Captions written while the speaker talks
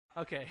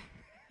Okay.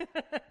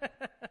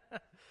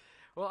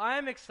 Well, I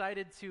am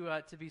excited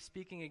to be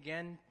speaking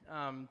again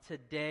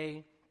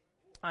today.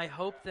 I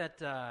hope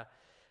that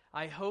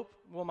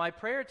my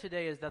prayer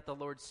today is that the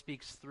Lord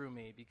speaks through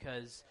me,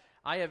 because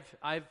I've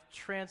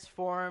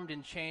transformed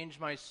and changed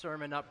my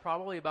sermon up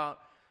probably about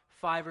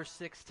 5 or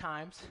 6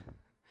 times,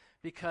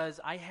 because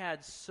I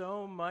had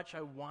so much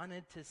I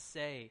wanted to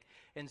say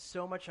and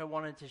so much I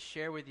wanted to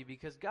share with you,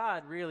 because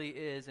God really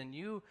is, and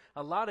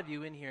a lot of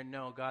you in here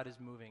know God is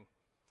moving.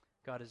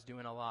 God is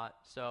doing a lot.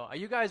 So are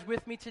you guys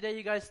with me today?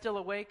 You guys still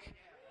awake?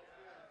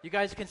 You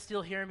guys can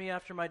still hear me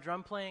after my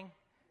drum playing?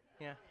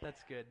 Yeah,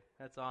 that's good.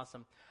 That's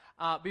awesome.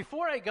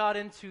 Before I got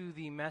into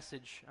the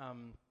message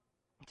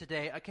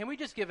today, can we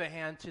just give a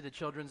hand to the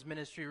children's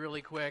ministry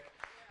really quick?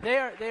 They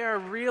are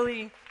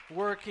really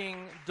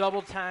working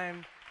double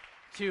time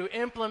to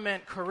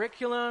implement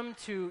curriculum,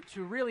 to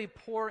really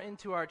pour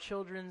into our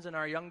children's and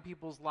our young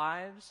people's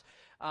lives.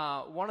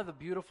 One of the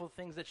beautiful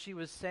things that she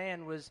was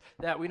saying was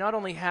that we not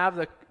only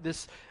have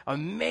this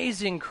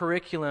amazing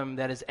curriculum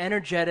that is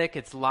energetic,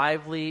 it's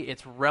lively,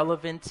 it's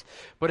relevant,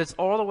 but it's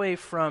all the way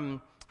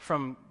from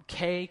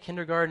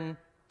kindergarten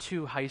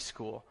to high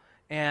school,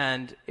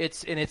 and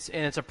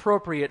it's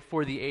appropriate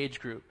for the age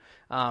group.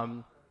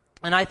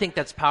 And I think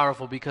that's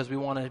powerful, because we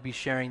want to be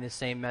sharing the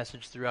same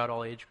message throughout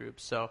all age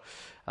groups. So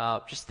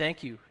just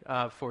thank you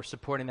for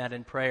supporting that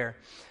in prayer.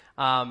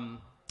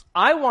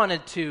 I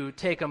wanted to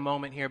take a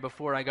moment here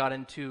before I got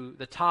into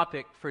the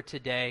topic for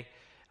today,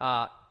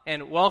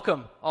 and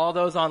welcome all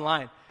those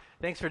online.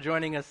 Thanks for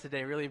joining us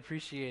today. Really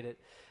appreciate it.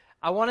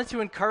 I wanted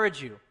to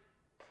encourage you.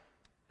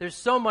 There's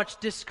so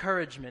much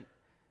discouragement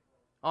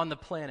on the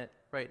planet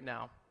right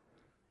now.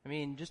 I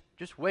mean,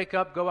 just wake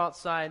up, go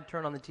outside,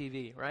 turn on the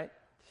TV, right?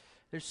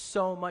 There's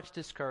so much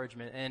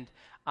discouragement, and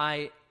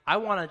I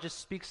want to just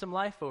speak some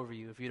life over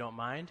you, if you don't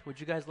mind. Would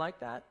you guys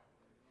like that?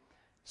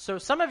 So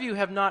some of you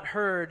have not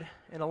heard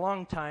in a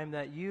long time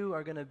that you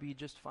are going to be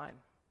just fine.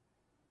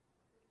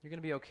 You're going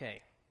to be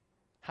okay.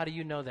 How do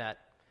you know that?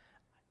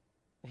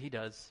 He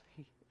does.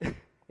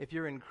 If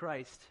you're in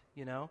Christ,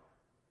 He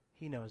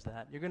knows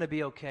that. You're going to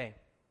be okay.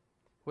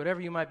 Whatever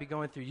you might be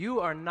going through,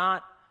 you are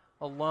not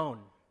alone.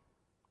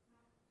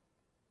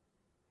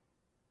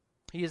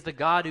 He is the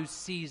God who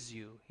sees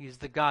you. He's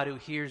the God who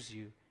hears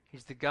you.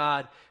 He's the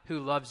God who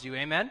loves you.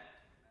 Amen?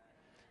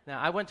 Now,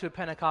 I went to a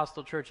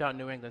Pentecostal church out in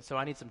New England, so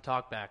I need some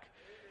talk back.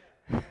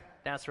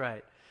 That's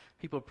right.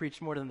 People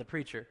preach more than the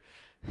preacher.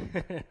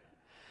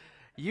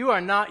 You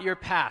are not your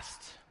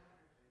past.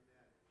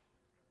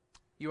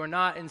 You are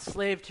not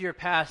enslaved to your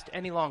past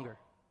any longer.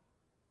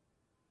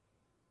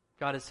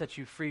 God has set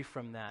you free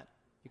from that.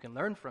 You can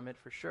learn from it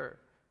for sure.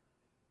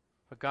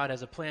 But God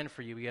has a plan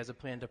for you. He has a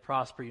plan to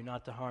prosper you,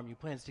 not to harm you.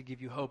 Plans to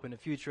give you hope in the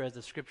future, as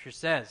the Scripture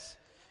says.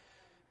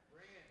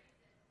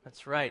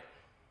 That's right.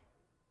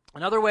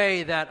 Another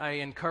way that I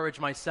encourage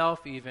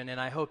myself even, and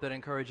I hope that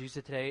encourages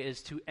you today,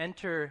 is to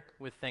enter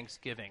with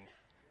thanksgiving,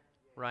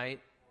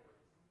 right?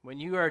 When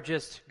you are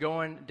just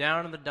going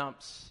down in the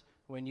dumps,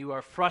 when you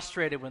are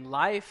frustrated, when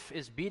life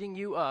is beating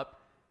you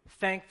up,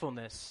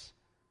 thankfulness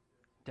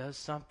does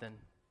something.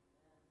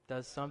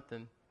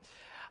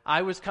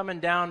 I was coming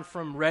down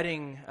from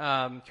Redding,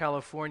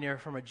 California,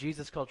 from a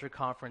Jesus Culture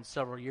conference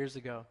several years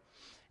ago,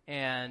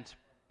 and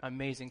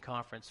amazing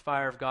conference.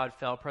 Fire of God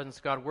fell, presence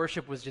of God.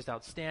 Worship was just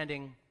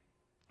outstanding.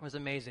 It was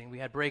amazing. We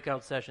had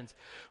breakout sessions.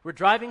 We're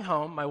driving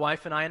home, my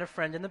wife and I and a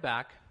friend in the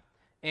back,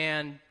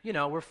 and,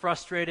 we're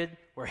frustrated,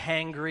 we're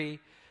hangry,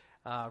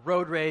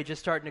 road rage is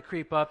starting to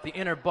creep up, the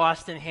inner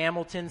Boston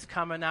Hamilton's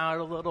coming out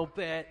a little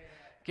bit,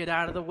 get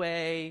out of the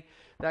way,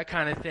 that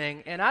kind of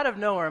thing. And out of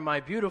nowhere,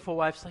 my beautiful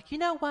wife's like, you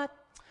know what?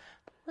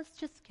 Let's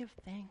just give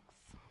thanks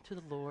to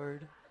the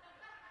Lord.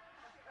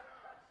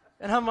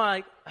 And I'm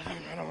like,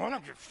 I don't want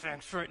to give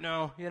thanks right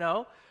now,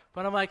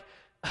 But I'm like,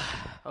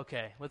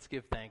 okay, let's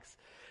give thanks.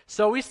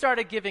 So we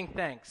started giving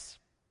thanks.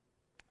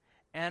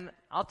 And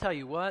I'll tell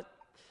you what,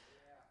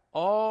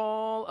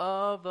 all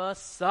of a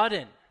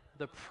sudden,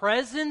 the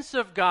presence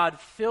of God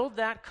filled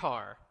that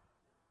car.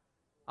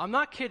 I'm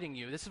not kidding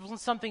you. This wasn't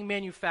something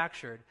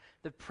manufactured.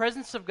 The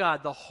presence of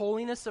God, the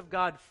holiness of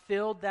God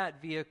filled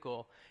that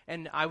vehicle.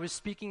 And I was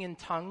speaking in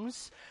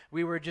tongues.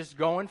 We were just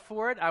going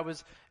for it. I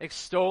was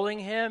extolling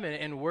Him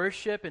in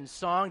worship and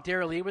song.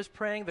 Dara Lee was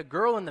praying. The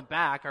girl in the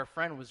back, our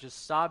friend, was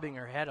just sobbing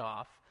her head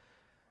off,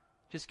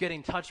 just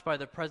getting touched by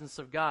the presence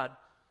of God.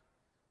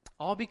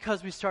 All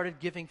because we started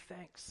giving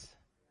thanks.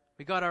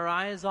 We got our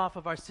eyes off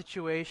of our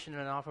situation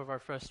and off of our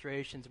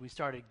frustrations. We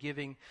started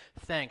giving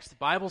thanks. The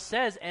Bible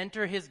says,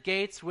 enter His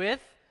gates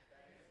with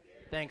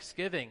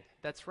thanksgiving.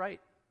 That's right.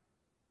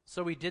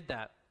 So we did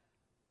that.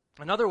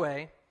 Another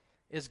way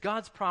is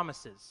God's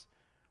promises,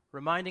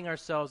 reminding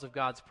ourselves of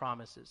God's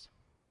promises.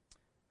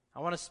 I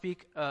want to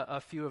speak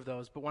a few of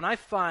those, but when I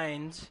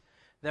find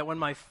that when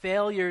my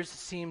failures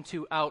seem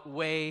to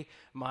outweigh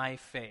my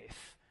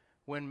faith,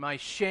 when my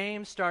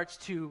shame starts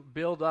to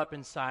build up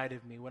inside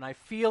of me, when I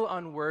feel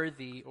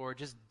unworthy or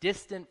just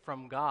distant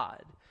from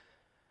God,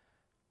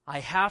 I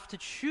have to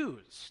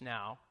choose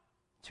now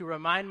to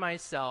remind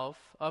myself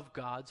of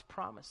God's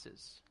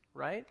promises,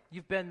 right?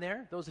 You've been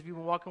there. Those of you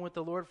who've been walking with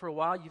the Lord for a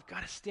while, you've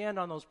got to stand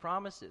on those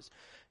promises.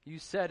 You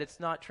said it's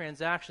not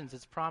transactions,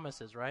 it's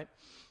promises, right?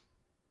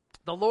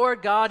 The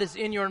Lord God is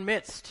in your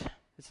midst.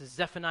 This is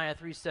Zephaniah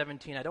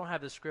 3:17. I don't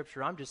have the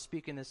scripture. I'm just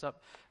speaking this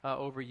up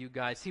over you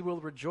guys. He will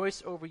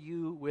rejoice over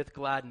you with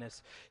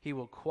gladness. He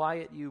will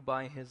quiet you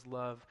by his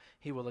love.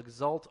 He will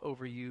exult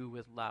over you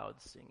with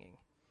loud singing.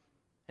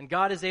 And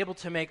God is able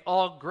to make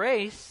all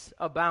grace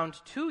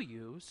abound to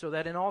you, so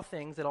that in all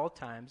things, at all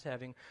times,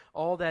 having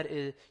all that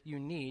you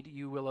need,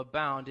 you will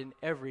abound in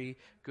every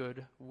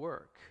good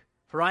work.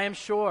 For I am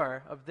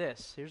sure of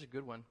this. Here's a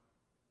good one.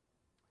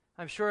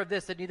 I'm sure of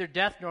this, that neither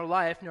death nor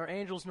life, nor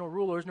angels nor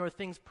rulers, nor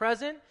things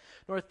present,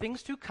 nor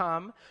things to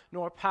come,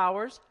 nor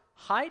powers,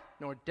 height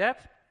nor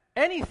depth,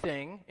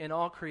 anything in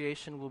all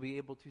creation will be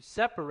able to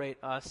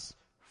separate us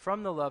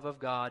from the love of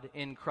God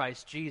in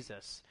Christ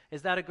Jesus.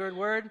 Is that a good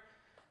word?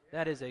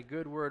 That is a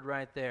good word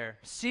right there.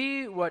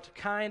 See what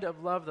kind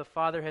of love the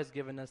Father has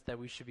given us, that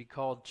we should be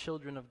called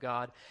children of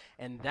God,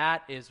 and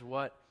that is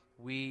what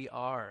we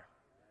are.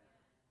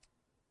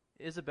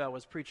 Isabel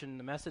was preaching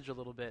the message a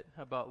little bit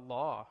about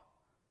law,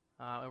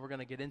 and we're going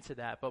to get into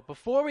that. But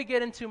before we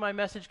get into my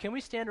message, can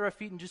we stand to our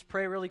feet and just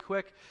pray really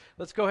quick?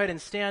 Let's go ahead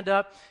and stand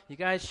up. You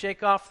guys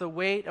shake off the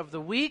weight of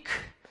the week.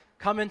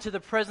 Come into the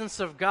presence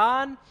of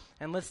God,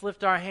 and let's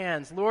lift our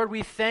hands. Lord,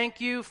 we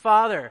thank you,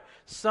 Father,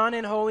 Son,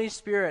 and Holy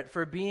Spirit,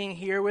 for being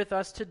here with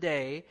us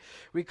today.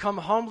 We come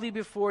humbly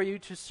before you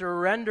to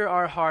surrender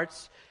our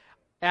hearts,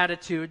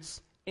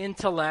 attitudes,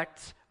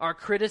 intellect, our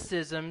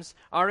criticisms,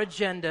 our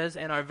agendas,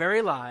 and our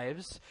very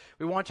lives.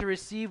 We want to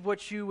receive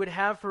what you would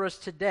have for us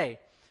today.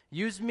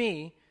 Use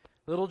me,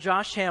 little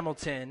Josh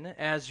Hamilton,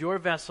 as your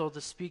vessel to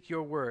speak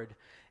your word,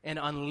 and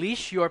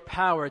unleash your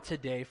power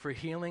today for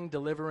healing,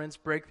 deliverance,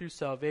 breakthrough,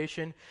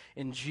 salvation,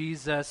 in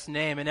Jesus'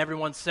 name. And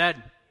everyone said,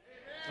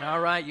 amen. All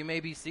right, you may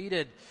be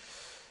seated.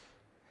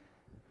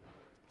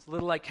 It's a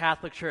little like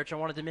Catholic Church. I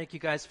wanted to make you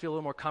guys feel a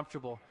little more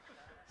comfortable.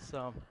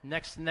 So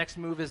next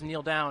move is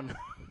kneel down.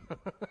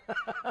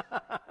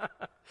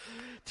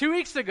 2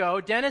 weeks ago,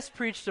 Dennis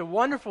preached a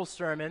wonderful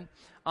sermon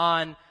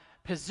on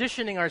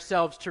positioning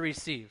ourselves to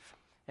receive.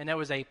 And that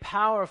was a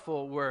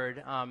powerful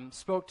word,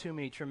 spoke to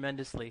me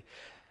tremendously.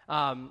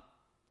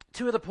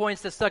 Two of the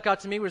points that stuck out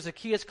to me were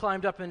Zacchaeus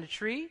climbed up in a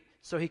tree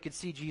so he could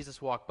see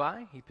Jesus walk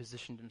by. He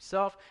positioned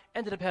himself,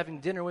 ended up having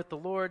dinner with the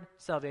Lord.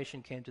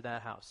 Salvation came to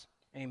that house.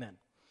 Amen.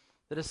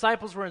 The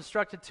disciples were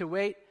instructed to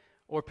wait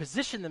or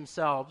position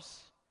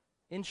themselves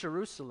in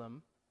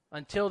Jerusalem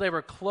until they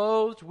were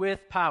clothed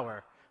with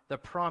power, the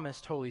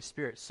promised Holy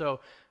Spirit.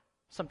 So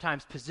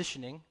sometimes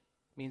positioning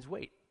means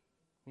wait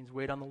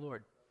on the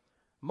Lord.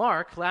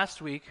 Mark,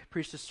 last week,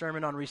 preached a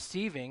sermon on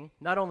receiving,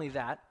 not only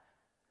that,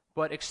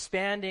 but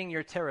expanding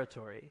your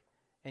territory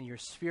and your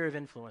sphere of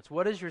influence.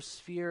 What is your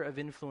sphere of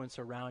influence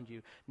around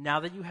you? Now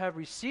that you have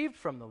received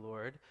from the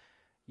Lord,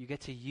 you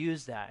get to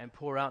use that and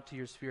pour out to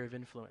your sphere of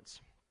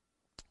influence.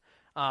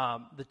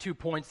 The 2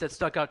 points that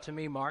stuck out to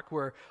me, Mark,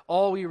 were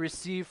all we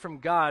receive from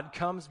God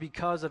comes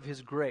because of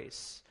his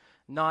grace,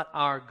 not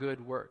our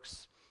good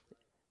works.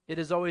 It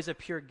is always a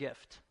pure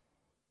gift.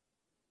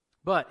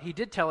 But he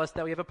did tell us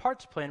that we have a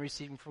part to play in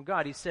receiving from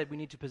God. He said we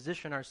need to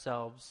position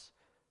ourselves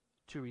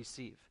to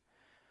receive.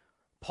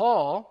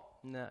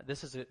 Paul,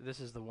 this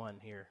is the one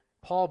here.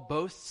 Paul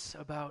boasts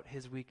about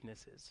his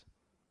weaknesses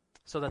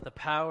so that the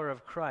power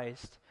of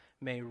Christ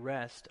may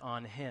rest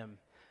on him.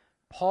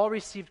 Paul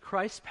received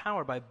Christ's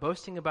power by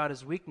boasting about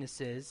his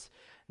weaknesses,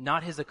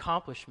 not his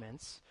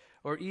accomplishments,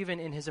 or even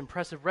in his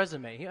impressive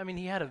resume.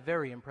 He had a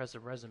very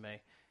impressive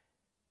resume.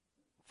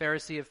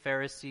 Pharisee of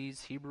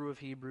Pharisees, Hebrew of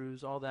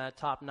Hebrews, all that,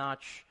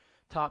 top-notch,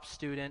 top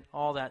student,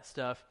 all that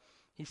stuff.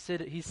 He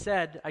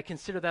said, I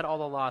consider that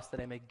all a loss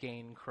that I may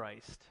gain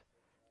Christ.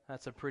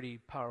 That's a pretty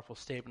powerful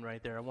statement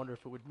right there. I wonder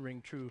if it would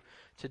ring true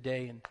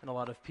today and a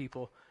lot of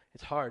people.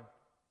 It's hard.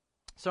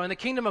 So in the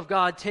kingdom of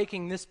God,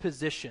 taking this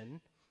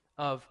position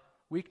of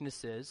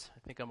weaknesses, I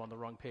think I'm on the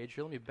wrong page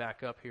here. Let me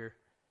back up here.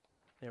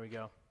 There we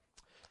go.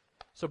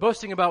 So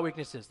boasting about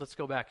weaknesses. Let's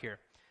go back here.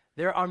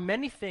 There are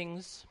many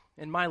things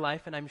in my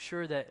life, and I'm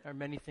sure that are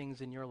many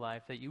things in your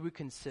life that you would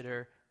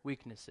consider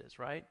weaknesses,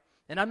 right?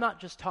 And I'm not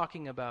just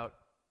talking about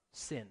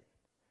sin.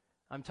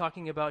 I'm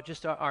talking about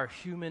just our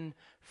human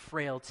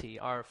frailty,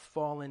 our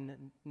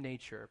fallen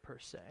nature, per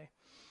se.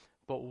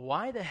 But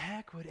why the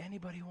heck would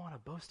anybody want to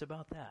boast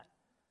about that?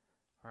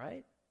 All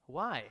right?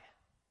 Why?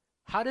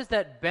 How does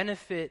that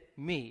benefit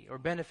me or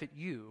benefit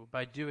you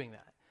by doing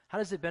that? How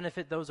does it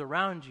benefit those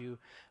around you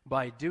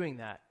by doing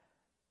that?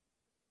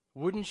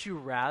 Wouldn't you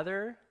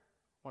rather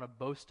want to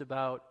boast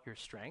about your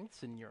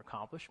strengths and your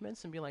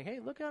accomplishments and be like, hey,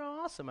 look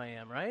how awesome I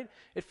am, right?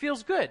 It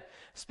feels good,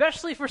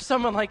 especially for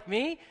someone like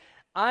me.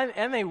 I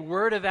am a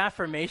word of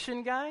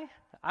affirmation guy.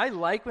 I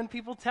like when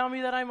people tell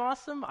me that I'm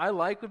awesome. I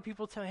like when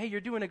people tell me, hey,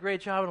 you're doing a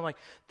great job. And I'm like,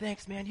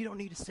 thanks, man. You don't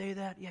need to say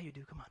that. Yeah, you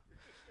do. Come on.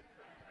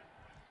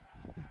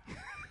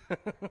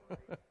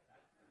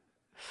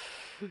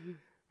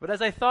 But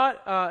as I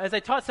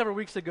taught several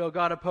weeks ago,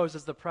 God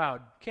opposes the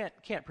proud.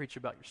 Can't preach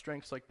about your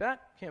strengths like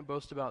that. Can't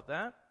boast about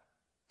that.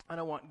 I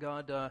don't want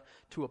God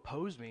to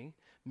oppose me,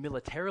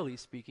 militarily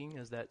speaking,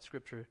 as that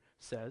scripture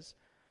says.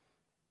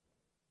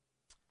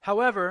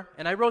 However,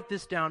 and I wrote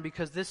this down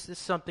because this is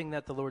something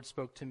that the Lord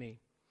spoke to me.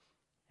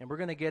 And we're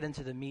going to get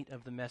into the meat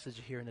of the message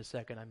here in a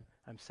second.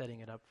 I'm setting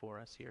it up for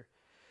us here.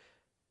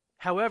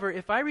 However,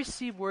 if I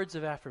receive words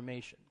of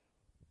affirmation,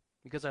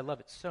 because I love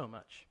it so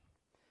much,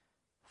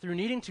 through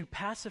needing to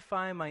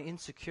pacify my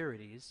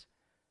insecurities,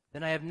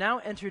 then I have now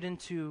entered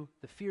into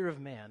the fear of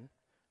man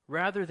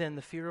rather than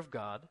the fear of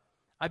God.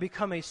 I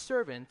become a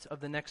servant of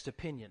the next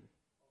opinion.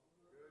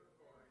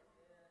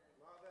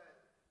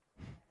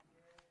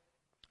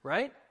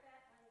 Right?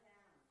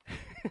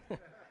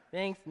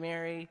 Thanks,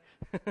 Mary.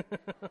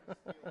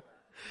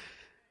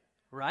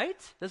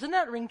 Right? Doesn't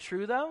that ring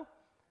true, though?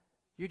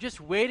 You're just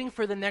waiting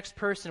for the next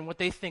person, what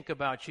they think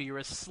about you. You're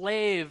a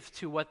slave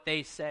to what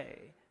they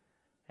say.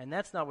 And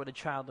that's not what a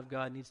child of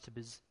God needs to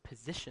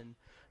position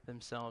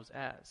themselves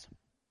as.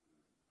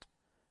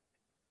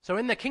 So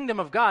in the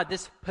kingdom of God,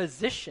 this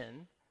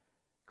position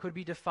could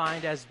be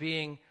defined as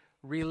being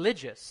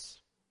religious.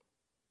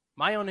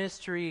 My own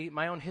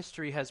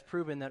history has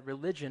proven that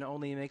religion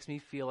only makes me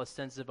feel a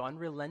sense of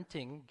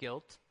unrelenting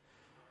guilt,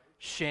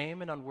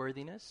 shame, and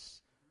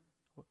unworthiness.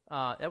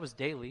 That was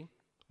daily.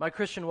 My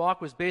Christian walk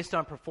was based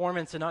on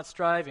performance and not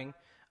striving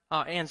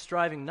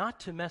not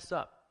to mess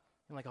up.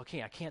 I'm like,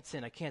 okay, I can't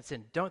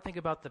sin. Don't think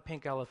about the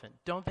pink elephant.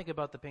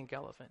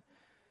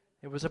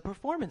 It was a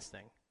performance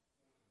thing.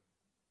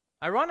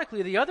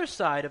 Ironically, the other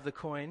side of the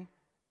coin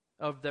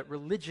of that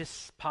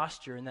religious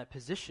posture and that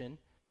position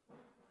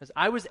is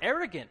I was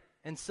arrogant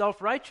and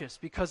self-righteous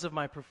because of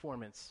my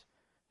performance.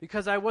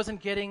 Because I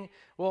wasn't getting,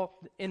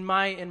 in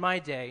my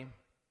day,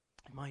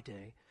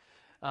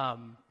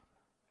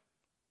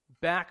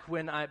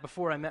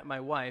 before I met my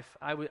wife,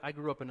 I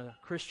grew up in a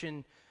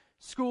Christian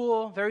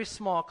school, very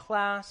small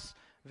class,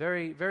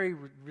 very, very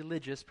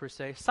religious per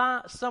se,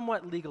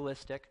 somewhat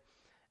legalistic,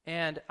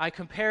 and I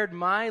compared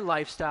my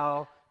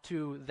lifestyle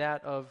to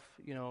that of,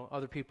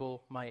 other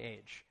people my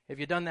age. Have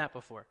you done that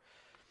before?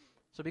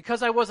 So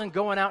because I wasn't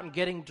going out and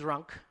getting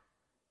drunk,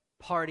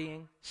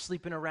 partying,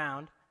 sleeping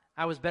around,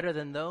 I was better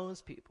than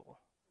those people.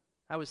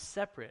 I was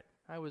separate.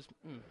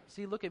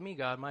 See, look at me,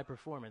 God, my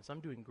performance. I'm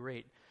doing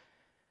great.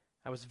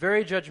 I was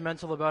very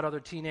judgmental about other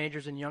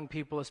teenagers and young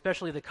people,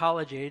 especially the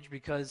college age,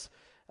 because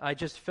I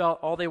just felt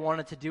all they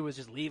wanted to do was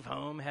just leave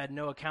home, had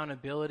no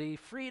accountability,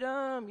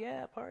 freedom,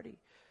 yeah, party.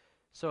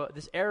 So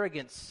this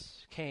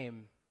arrogance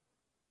came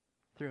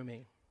through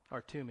me,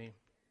 or to me.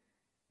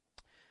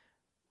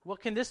 What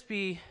can this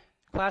be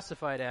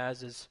classified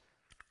as is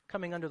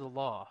coming under the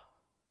law.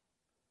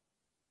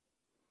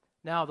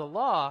 Now, the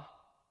law,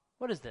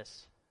 what is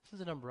this? This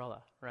is an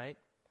umbrella, right?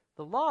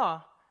 The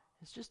law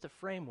is just a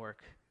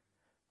framework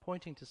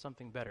pointing to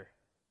something better.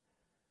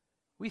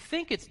 We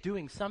think it's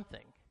doing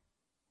something.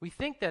 We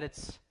think that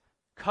it's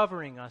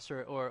covering us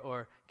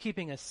or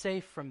keeping us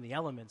safe from the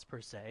elements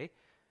per se,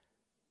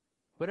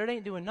 but it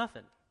ain't doing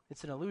nothing.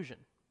 It's an illusion.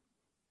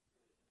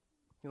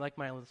 You like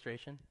my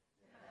illustration?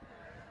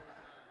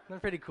 Isn't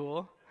that pretty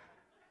cool?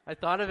 I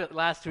thought of it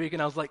last week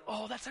and I was like,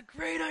 oh, that's a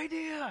great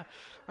idea.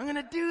 I'm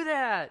going to do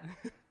that.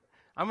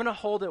 I'm going to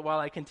hold it while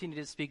I continue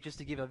to speak just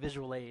to give a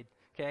visual aid.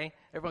 Okay?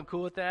 Everyone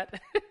cool with that?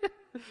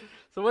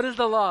 So what is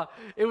the law?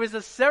 It was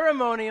a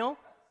ceremonial,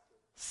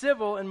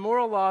 civil, and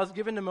moral laws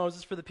given to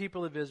Moses for the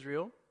people of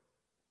Israel.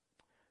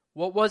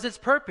 What was its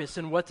purpose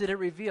and what did it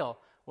reveal?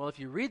 Well, if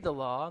you read the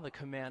law, the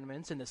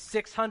commandments, and the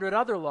 600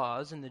 other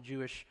laws in the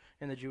Jewish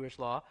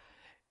law,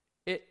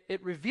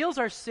 it reveals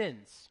our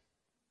sins.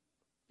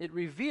 It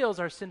reveals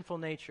our sinful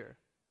nature.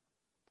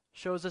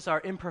 Shows us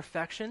our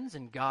imperfections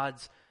and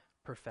God's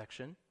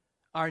perfection.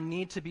 Our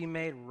need to be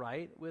made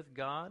right with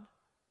God.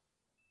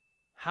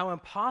 How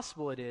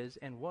impossible it is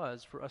and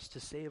was for us to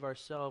save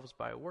ourselves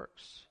by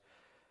works.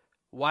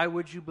 Why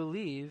would you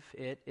believe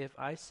it if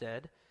I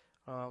said,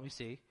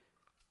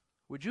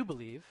 would you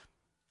believe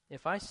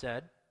if I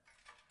said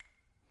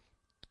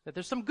that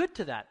there's some good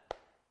to that,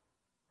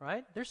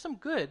 right? There's some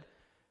good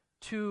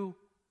to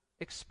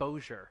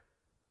exposure,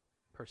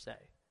 per se,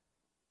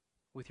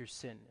 with your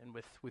sin and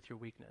with your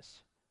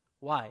weakness.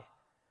 Why?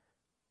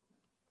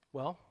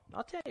 Well,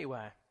 I'll tell you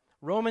why.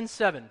 Romans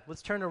 7.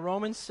 Let's turn to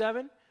Romans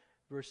 7,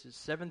 verses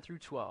 7 through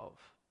 12.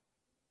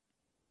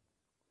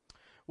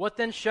 What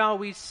then shall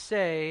we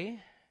say?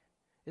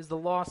 Is the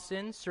law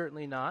sin?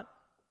 Certainly not.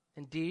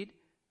 Indeed,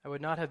 I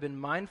would not have been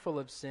mindful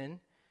of sin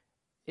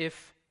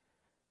if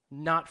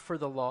not for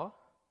the law,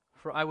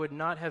 for I would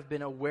not have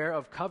been aware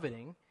of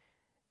coveting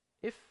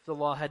if the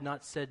law had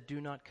not said,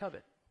 do not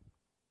covet.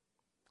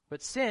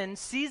 But sin,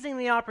 seizing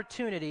the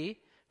opportunity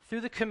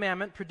through the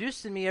commandment,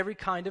 produced in me every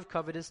kind of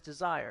covetous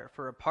desire.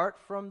 For apart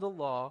from the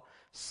law,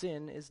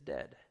 sin is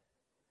dead.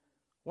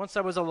 Once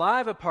I was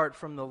alive apart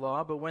from the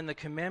law, but when the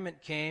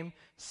commandment came,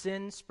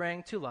 sin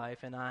sprang to life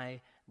and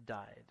I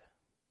died.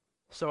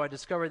 So I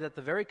discovered that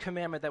the very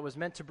commandment that was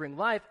meant to bring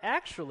life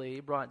actually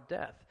brought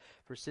death.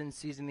 For sin,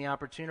 seizing the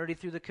opportunity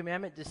through the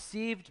commandment,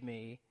 deceived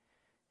me,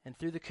 and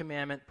through the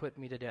commandment put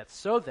me to death.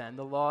 So then,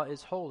 the law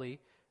is holy,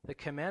 the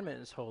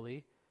commandment is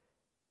holy,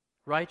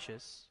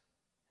 righteous,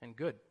 and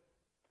good.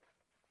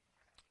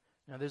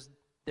 Now,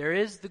 there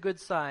is the good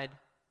side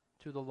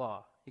to the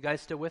law. You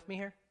guys still with me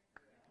here?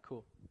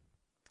 Cool.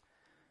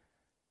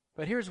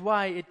 But here's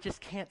why it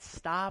just can't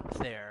stop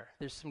there.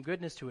 There's some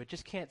goodness to it. It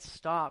just can't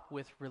stop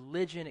with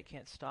religion. It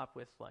can't stop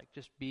with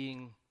just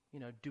being,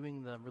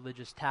 doing the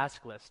religious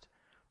task list.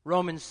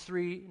 Romans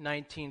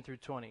 3:19 through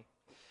 20.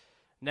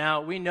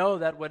 Now, we know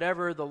that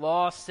whatever the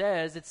law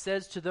says, it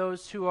says to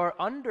those who are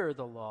under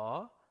the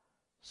law,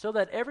 so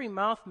that every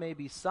mouth may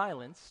be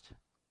silenced,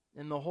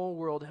 and the whole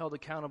world held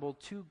accountable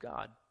to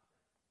God.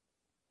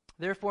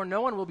 Therefore,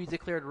 no one will be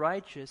declared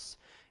righteous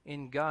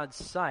in God's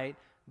sight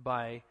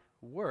by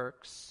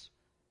works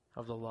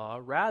of the law.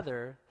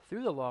 Rather,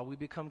 through the law, we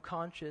become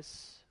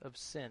conscious of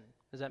sin.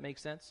 Does that make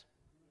sense?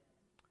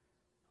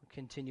 We'll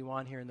continue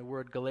on here in the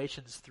word.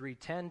 Galatians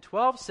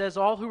 3:10-12 says,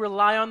 all who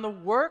rely on the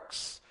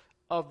works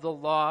of the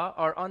law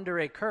are under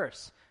a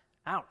curse.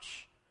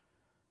 Ouch.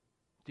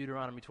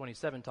 Deuteronomy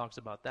 27 talks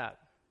about that.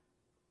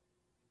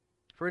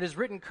 For it is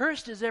written,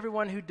 cursed is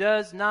everyone who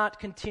does not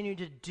continue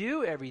to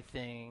do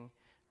everything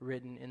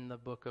written in the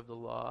book of the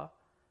law.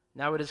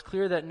 Now it is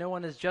clear that no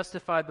one is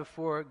justified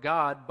before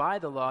God by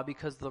the law,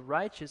 because the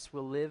righteous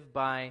will live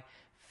by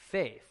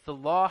faith. The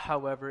law,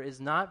 however,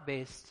 is not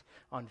based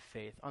on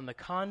faith. On the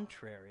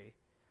contrary,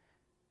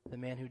 the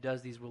man who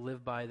does these will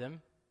live by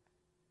them.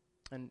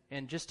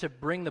 And just to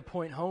bring the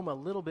point home a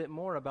little bit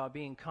more about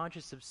being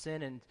conscious of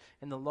sin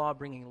and the law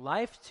bringing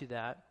life to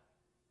that,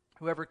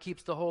 whoever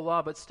keeps the whole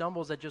law but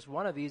stumbles at just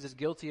one of these is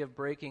guilty of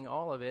breaking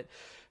all of it.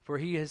 For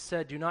he has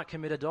said, do not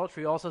commit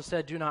adultery, also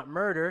said, do not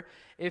murder.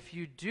 If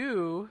you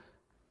do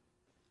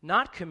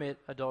not commit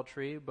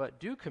adultery but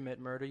do commit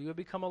murder, you will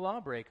become a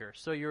lawbreaker.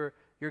 So you're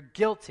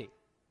guilty.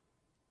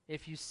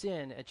 If you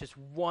sin at just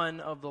one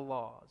of the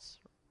laws,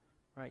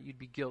 right, you'd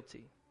be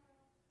guilty.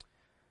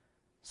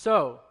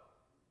 So,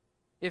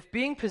 if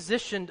being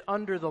positioned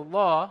under the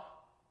law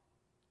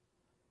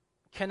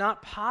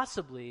cannot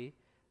possibly,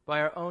 by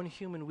our own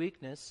human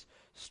weakness,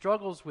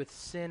 struggles with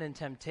sin and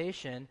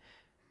temptation,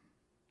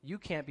 you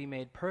can't be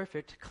made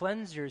perfect.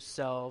 Cleanse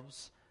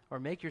yourselves or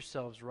make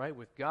yourselves right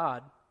with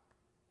God.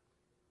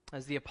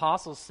 As the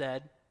apostles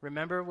said,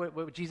 remember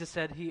what Jesus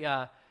said?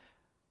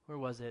 Where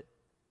was it?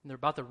 They're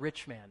about the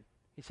rich man.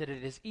 He said,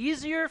 it is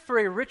easier for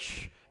a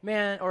rich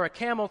man or a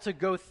camel to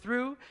go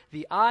through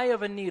the eye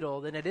of a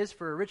needle than it is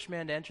for a rich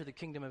man to enter the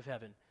kingdom of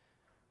heaven.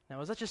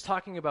 Now, is that just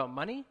talking about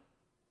money?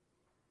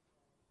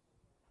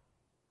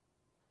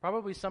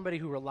 Probably somebody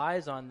who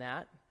relies on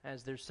that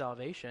as their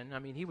salvation. I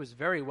mean, he was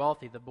very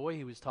wealthy. The boy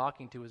he was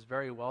talking to was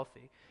very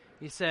wealthy.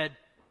 He said,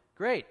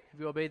 great, have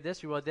you obeyed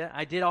this? You obeyed that?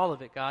 I did all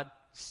of it, God.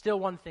 Still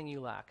one thing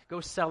you lack.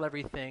 Go sell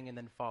everything and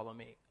then follow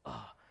me.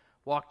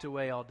 Walked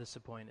away all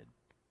disappointed.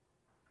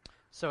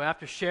 So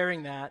after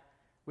sharing that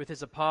with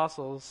his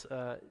apostles,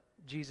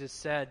 Jesus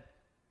said,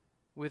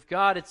 with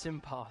God it's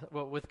impossible.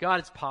 Well, with God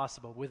it's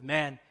possible. With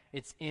man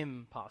it's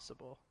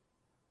impossible.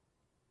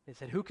 They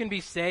said, who can be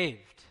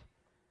saved?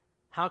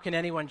 How can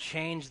anyone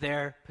change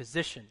their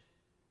position?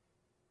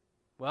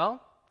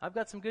 Well, I've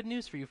got some good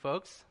news for you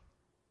folks.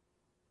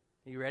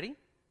 Are you ready?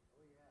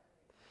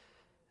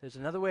 There's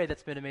another way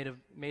that's been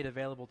made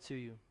available to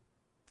you.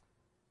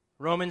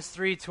 Romans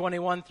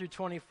 3:21 through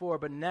 24.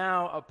 But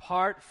now,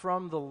 apart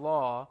from the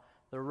law,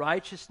 the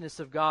righteousness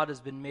of God has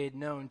been made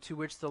known, to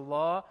which the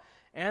law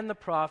and the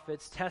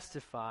prophets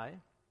testify.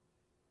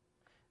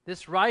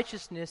 This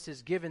righteousness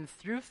is given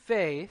through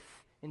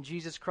faith in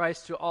Jesus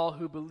Christ to all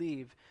who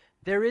believe.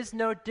 There is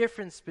no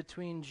difference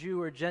between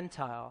Jew or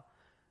Gentile,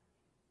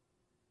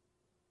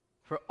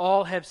 for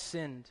all have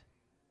sinned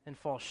and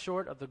fall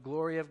short of the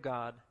glory of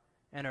God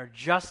and are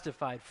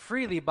justified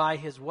freely by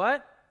his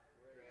what?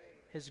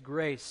 His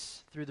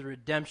grace through the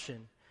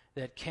redemption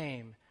that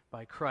came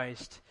by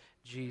Christ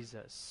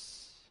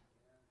Jesus.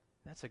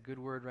 That's a good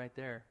word right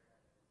there.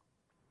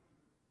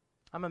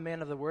 I'm a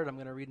man of the word. I'm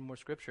going to read more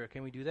scripture.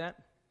 Can we do that?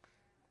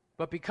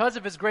 But because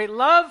of his great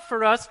love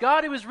for us,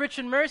 God, who is rich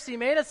in mercy,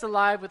 made us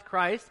alive with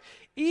Christ,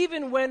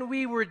 even when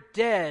we were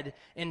dead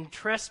in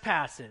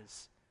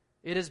trespasses.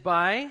 It is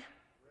by grace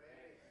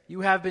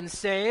you have been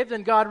saved,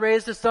 and God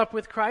raised us up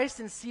with Christ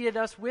and seated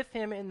us with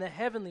him in the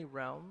heavenly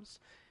realms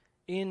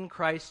in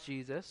Christ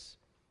Jesus,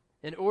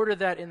 in order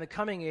that in the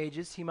coming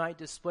ages he might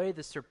display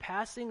the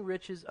surpassing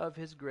riches of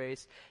his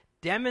grace,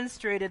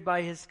 demonstrated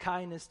by his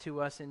kindness to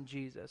us in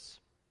Jesus.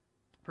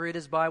 For it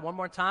is by, one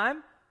more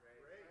time,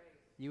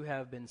 you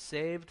have been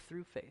saved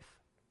through faith.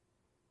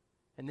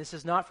 And this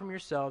is not from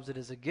yourselves, it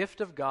is a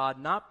gift of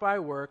God, not by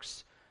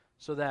works,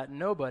 so that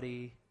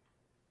nobody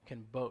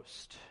can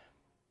boast.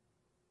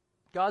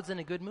 God's in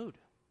a good mood.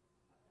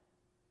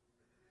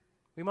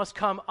 We must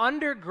come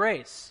under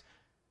grace.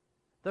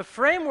 The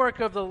framework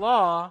of the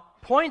law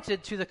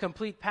pointed to the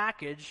complete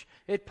package.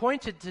 It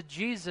pointed to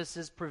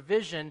Jesus'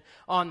 provision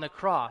on the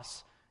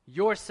cross.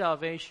 your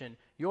salvation,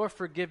 your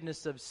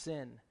forgiveness of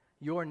sin,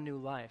 your new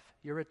life,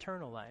 your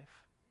eternal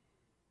life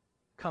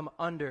come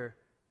under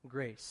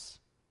grace.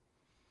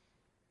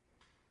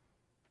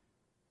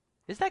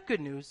 Is that good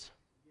news?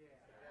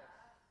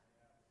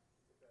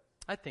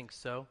 I think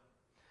so.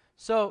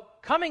 So,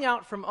 coming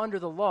out from under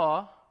the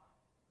law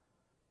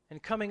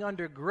and coming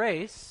under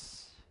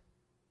grace,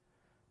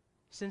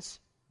 since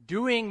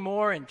doing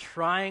more and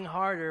trying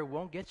harder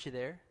won't get you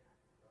there,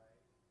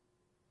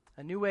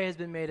 a new way has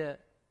been made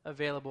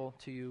available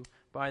to you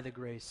by the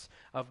grace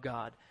of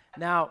God.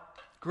 Now,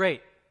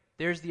 great.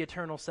 There's the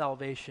eternal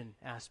salvation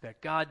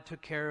aspect. God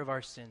took care of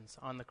our sins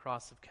on the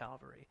cross of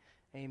Calvary.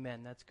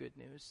 Amen. That's good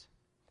news.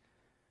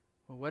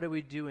 Well, what do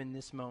we do in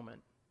this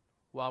moment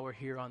while we're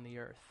here on the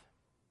earth?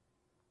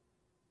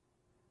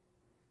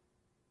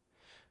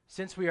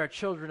 Since we are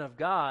children of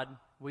God,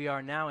 we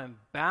are now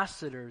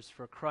ambassadors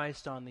for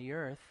Christ on the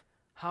earth.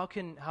 How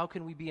can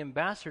we be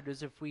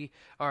ambassadors if we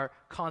are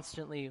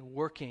constantly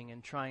working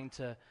and trying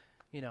to,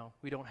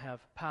 we don't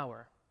have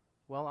power?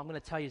 Well, I'm going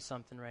to tell you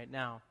something right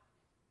now.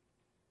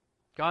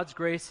 God's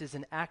grace is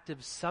an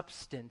active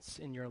substance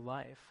in your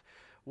life.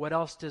 What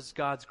else does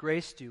God's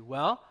grace do?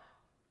 Well,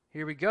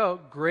 here we go.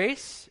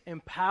 Grace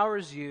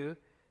empowers you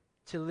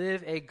to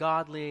live a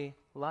godly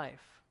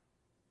life,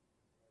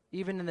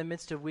 even in the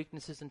midst of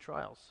weaknesses and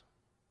trials.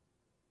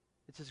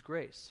 It's His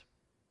grace.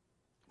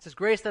 It's His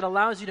grace that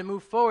allows you to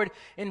move forward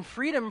in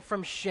freedom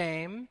from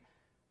shame,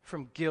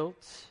 from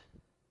guilt,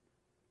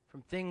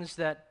 from things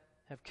that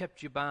have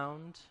kept you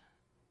bound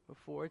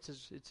before.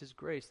 It's His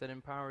grace that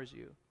empowers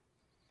you.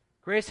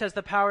 Grace has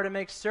the power to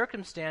make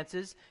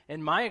circumstances,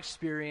 in my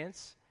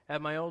experience,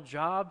 at my old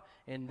job,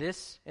 in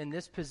this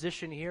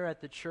position here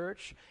at the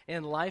church,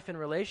 in life and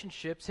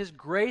relationships, His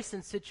grace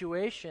in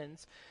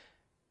situations,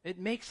 it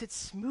makes it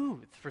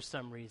smooth for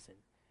some reason.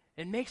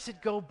 It makes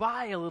it go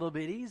by a little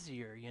bit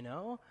easier,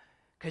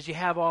 because you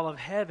have all of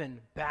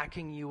heaven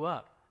backing you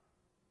up,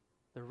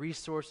 the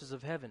resources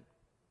of heaven.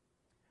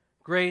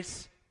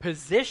 Grace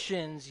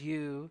positions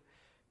you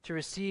to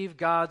receive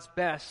God's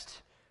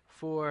best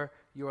for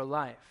your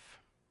life.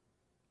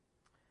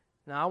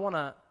 Now, I want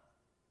to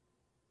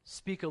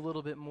speak a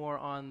little bit more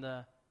on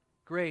the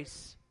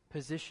grace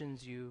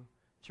positions you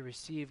to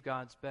receive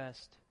God's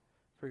best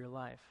for your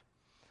life.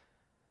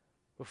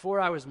 Before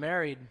I was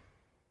married,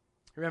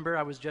 remember,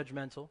 I was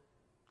judgmental.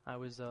 I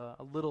was a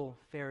little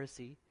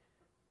Pharisee.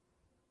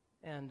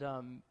 And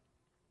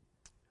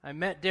I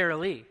met Dara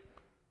Lee.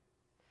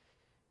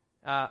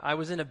 I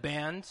was in a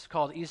band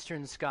called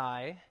Eastern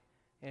Sky.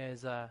 It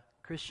is a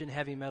Christian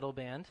heavy metal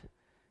band.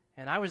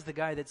 And I was the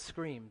guy that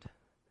screamed.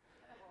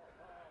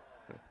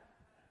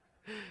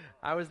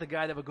 I was the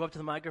guy that would go up to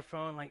the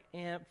microphone, like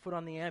foot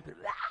on the amp. And,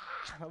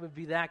 I would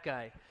be that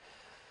guy.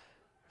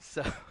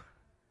 So,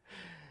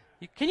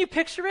 can you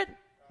picture it?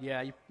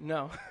 Yeah,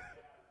 no.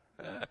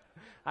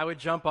 I would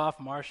jump off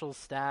Marshall's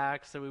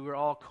stacks, so we were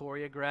all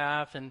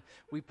choreographed, and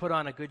we put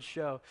on a good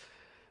show.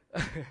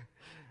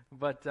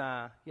 But,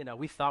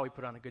 we thought we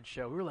put on a good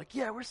show. We were like,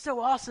 yeah, we're so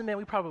awesome, man.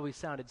 We probably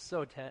sounded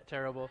so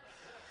terrible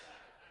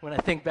when I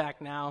think back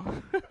now.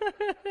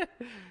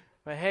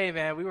 But hey,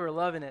 man, we were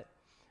loving it.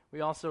 We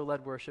also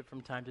led worship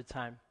from time to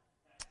time.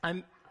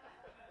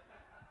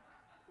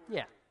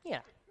 Yeah.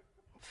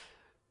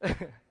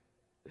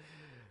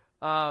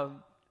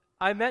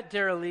 I met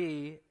Dara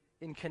Lee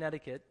in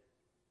Connecticut,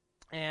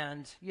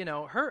 and,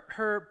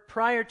 her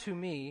prior to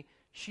me,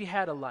 she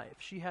had a life.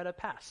 She had a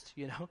past,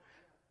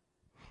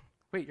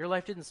 Wait, your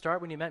life didn't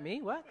start when you met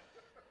me? What?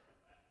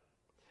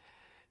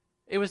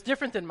 It was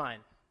different than mine.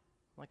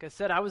 Like I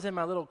said, I was in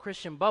my little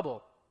Christian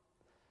bubble.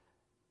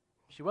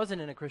 She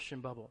wasn't in a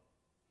Christian bubble.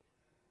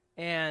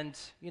 And,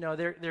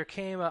 there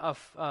came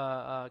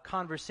a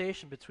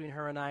conversation between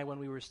her and I when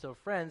we were still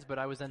friends, but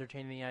I was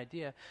entertaining the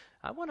idea.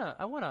 I want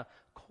to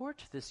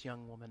court this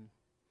young woman.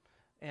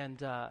 And,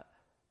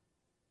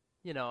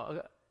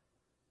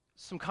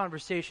 some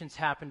conversations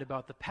happened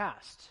about the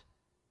past.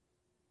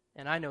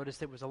 And I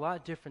noticed it was a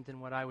lot different than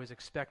what I was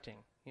expecting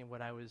and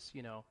what I was,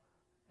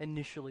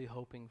 initially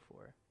hoping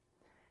for.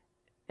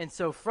 And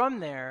so from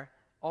there,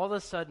 all of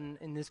a sudden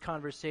in this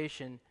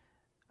conversation,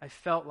 I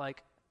felt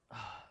like,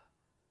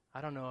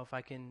 I don't know if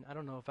I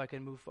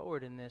can move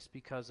forward in this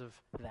because of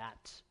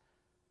that,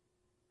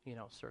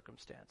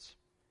 circumstance.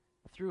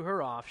 Threw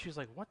her off. She was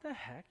like, what the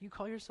heck? You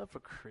call yourself a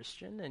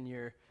Christian and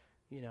you're,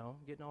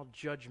 getting all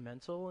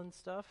judgmental and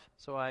stuff?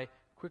 So I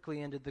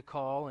quickly ended the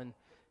call and,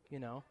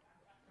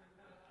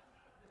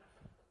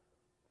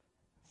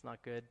 it's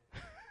not good.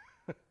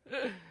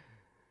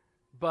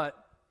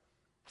 But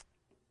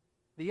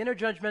the inner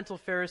judgmental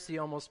Pharisee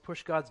almost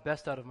pushed God's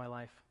best out of my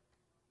life.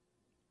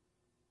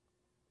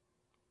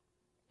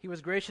 He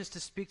was gracious to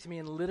speak to me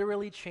and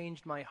literally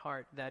changed my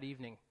heart that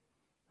evening.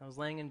 I was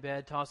laying in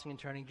bed, tossing and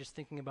turning, just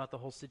thinking about the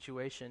whole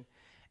situation.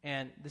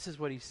 And this is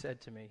what he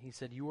said to me. He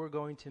said, you are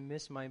going to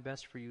miss my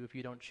best for you if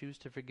you don't choose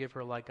to forgive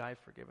her like I've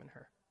forgiven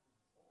her.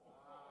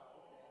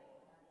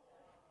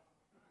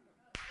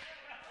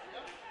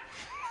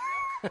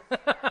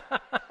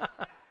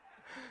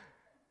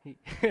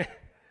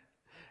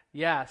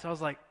 Yeah, so I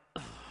was like,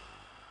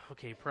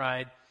 okay,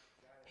 pride.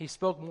 He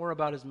spoke more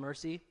about his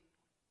mercy.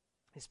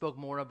 He spoke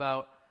more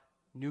about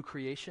new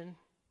creation,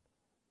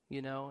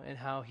 and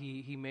how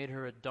he made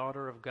her a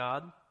daughter of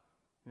God.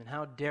 And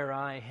how dare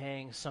I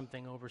hang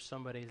something over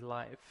somebody's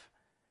life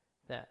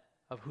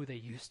of who they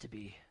used to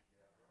be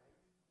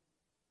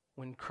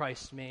when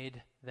Christ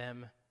made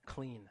them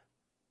clean.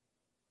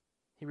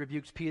 He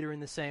rebukes Peter in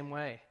the same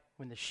way.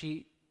 When the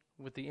sheet,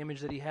 with the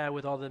image that he had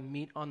with all the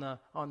meat on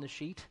the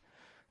sheet,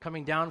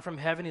 coming down from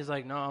heaven, he's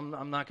like, no,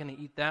 I'm not going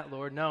to eat that,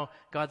 Lord. No,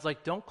 God's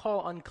like, don't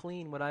call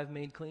unclean what I've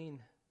made clean.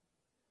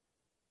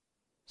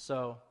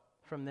 So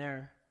from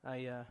there,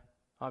 I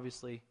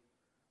obviously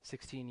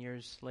 16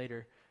 years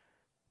later,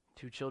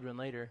 2 children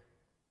later,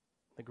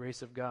 the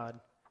grace of God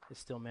is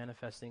still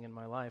manifesting in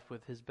my life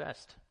with his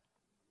best.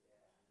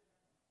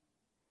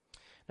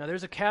 Now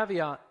there's a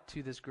caveat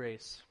to this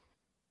grace.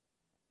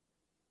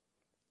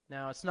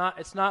 Now it's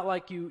not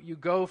like you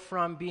go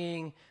from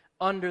being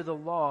under the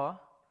law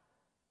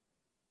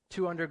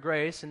to under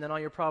grace and then all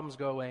your problems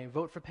go away.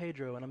 Vote for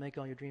Pedro and I'll make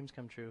all your dreams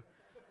come true.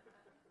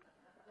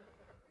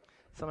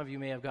 Some of you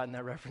may have gotten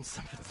that reference.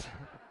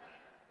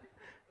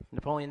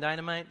 Napoleon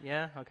Dynamite?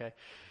 Yeah? Okay.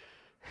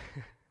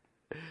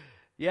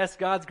 Yes,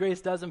 God's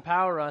grace does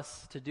empower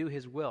us to do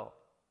his will,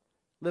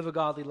 live a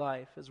godly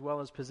life, as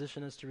well as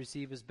position us to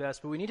receive his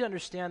best. But we need to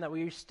understand that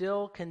we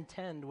still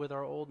contend with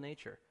our old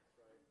nature.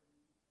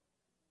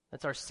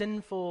 That's our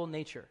sinful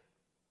nature.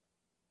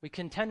 We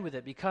contend with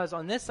it because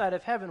on this side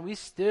of heaven, we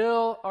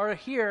still are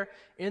here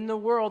in the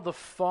world, the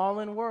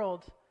fallen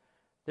world.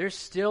 There's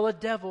still a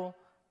devil.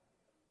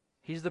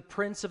 He's the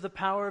prince of the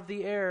power of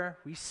the air.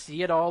 We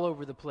see it all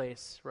over the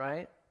place,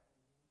 right?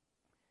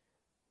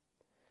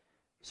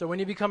 So when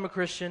you become a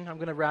Christian, I'm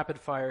going to rapid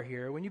fire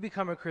here. When you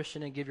become a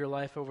Christian and give your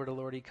life over to the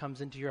Lord, he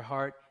comes into your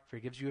heart,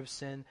 forgives you of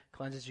sin,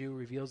 cleanses you,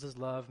 reveals his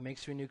love,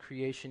 makes you a new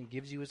creation,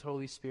 gives you his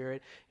Holy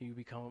Spirit.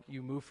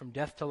 You move from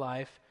death to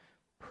life.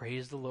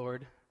 Praise the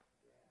Lord.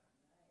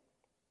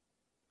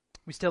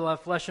 We still have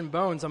flesh and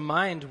bones, a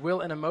mind,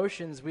 will, and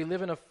emotions. We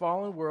live in a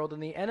fallen world,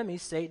 and the enemy,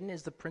 Satan,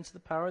 is the prince of the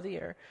power of the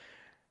air.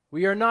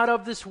 We are not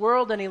of this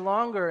world any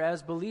longer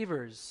as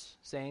believers,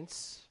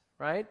 saints,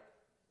 right?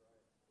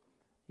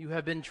 You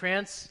have been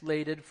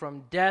translated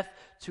from death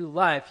to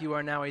life. You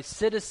are now a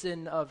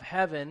citizen of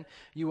heaven.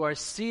 You are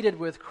seated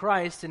with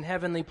Christ in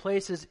heavenly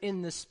places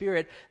in the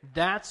Spirit.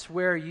 That's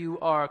where you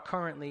are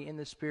currently in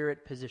the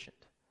Spirit positioned,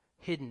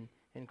 hidden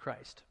in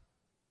Christ.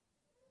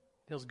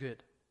 Feels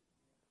good.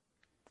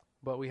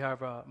 But we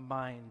have a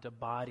mind, a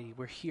body.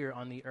 We're here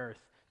on the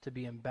earth to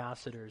be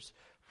ambassadors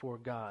for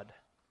God.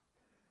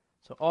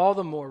 So all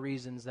the more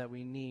reasons that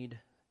we need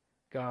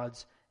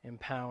God's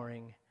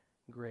empowering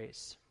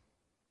grace.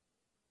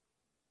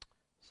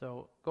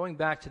 So going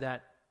back to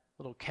that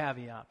little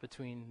caveat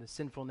between the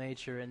sinful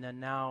nature and then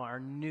now our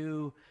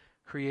new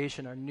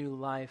creation, our new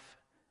life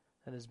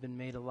that has been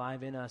made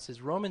alive in us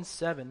is Romans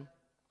 7.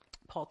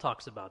 Paul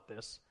talks about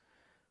this.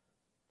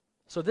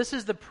 So this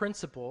is the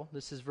principle.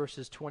 This is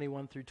verses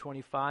 21 through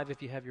 25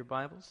 if you have your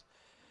Bibles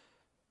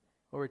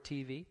or a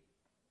TV.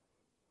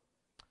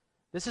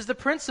 This is the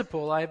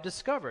principle I have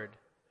discovered.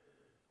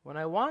 When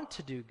I want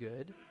to do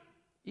good,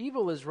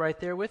 evil is right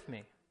there with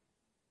me.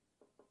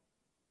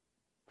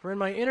 For in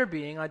my inner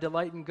being I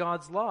delight in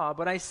God's law,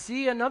 but I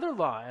see another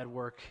law at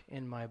work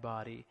in my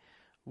body,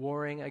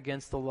 warring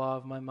against the law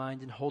of my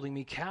mind and holding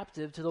me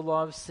captive to the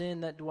law of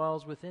sin that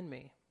dwells within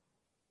me.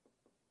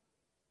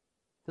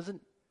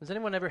 Has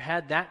anyone ever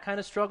had that kind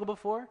of struggle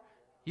before?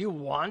 You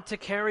want to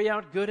carry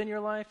out good in your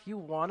life, you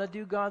want to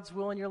do God's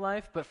will in your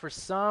life, but for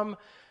some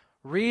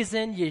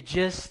reason you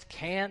just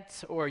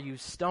can't, or you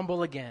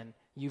stumble again,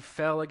 you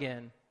fell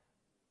again.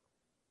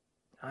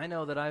 I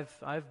know that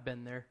I've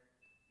been there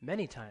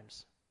many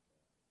times.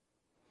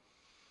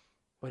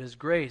 But his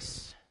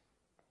grace,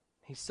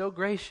 he's so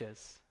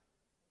gracious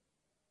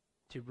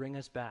to bring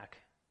us back,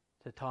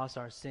 to toss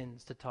our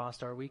sins, to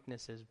toss our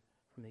weaknesses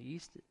from the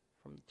east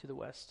to the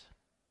west.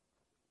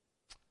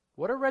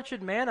 What a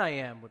wretched man I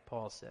am, what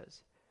Paul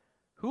says.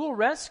 Who will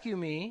rescue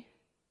me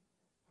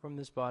from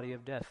this body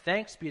of death?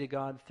 Thanks be to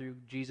God through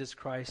Jesus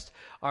Christ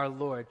our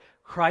Lord.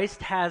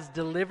 Christ has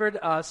delivered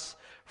us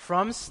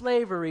from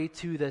slavery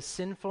to the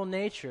sinful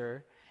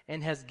nature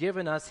and has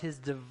given us his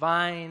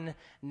divine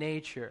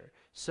nature.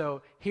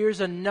 So here's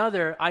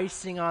another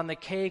icing on the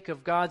cake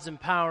of God's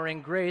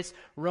empowering grace.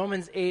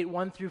 Romans 8,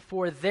 1 through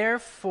 4.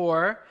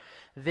 Therefore,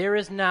 there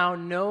is now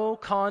no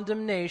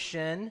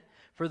condemnation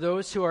for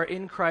those who are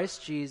in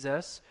Christ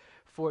Jesus.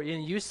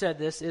 And you said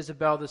this,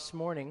 Isabel, this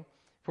morning.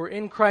 For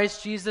in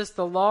Christ Jesus,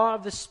 the law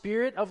of the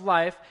Spirit of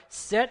life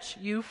sets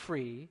you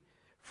free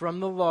from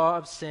the law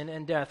of sin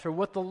and death. For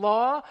what the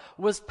law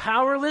was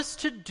powerless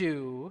to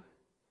do,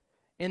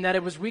 in that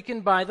it was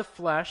weakened by the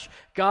flesh,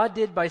 God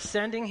did by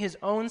sending his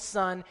own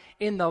Son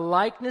in the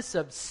likeness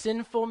of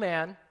sinful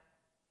man.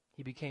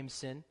 He became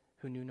sin,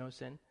 who knew no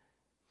sin.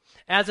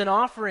 As an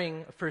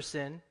offering for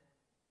sin,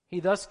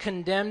 he thus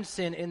condemned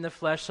sin in the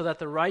flesh so that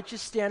the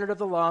righteous standard of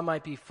the law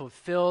might be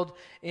fulfilled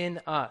in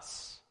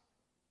us,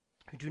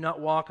 who do not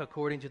walk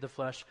according to the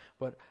flesh,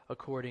 but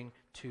according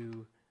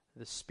to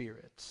the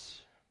Spirit.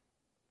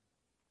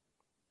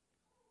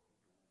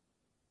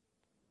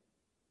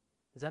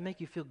 Does that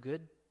make you feel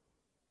good?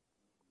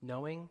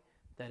 Knowing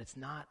that it's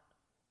not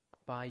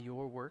by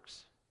your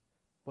works,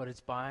 but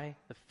it's by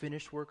the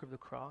finished work of the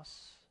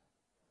cross?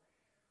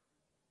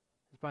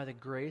 It's by the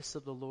grace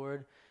of the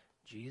Lord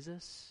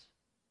Jesus?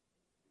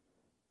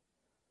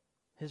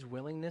 His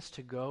willingness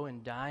to go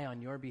and die on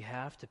your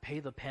behalf to pay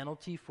the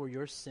penalty for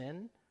your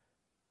sin?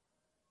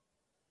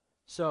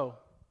 So,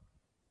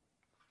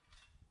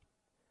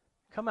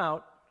 come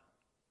out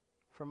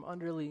from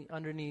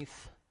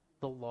underneath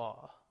the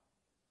law,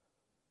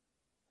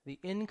 the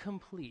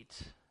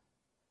incomplete,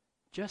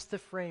 just the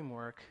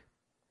framework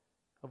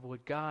of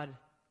what God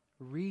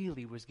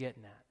really was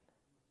getting at.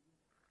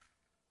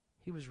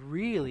 He was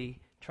really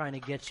trying to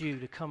get you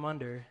to come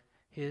under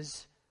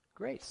His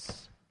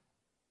grace.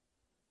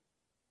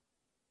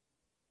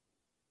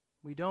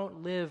 We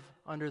don't live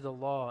under the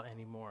law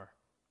anymore,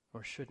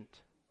 or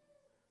shouldn't.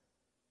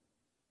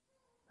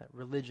 That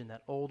religion,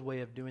 that old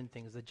way of doing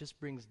things that just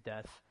brings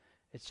death,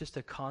 it's just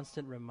a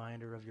constant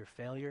reminder of your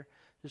failure,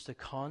 just a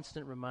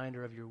constant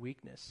reminder of your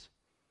weakness.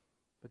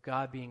 But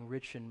God being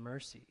rich in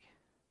mercy,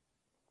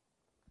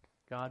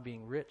 God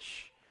being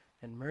rich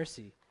in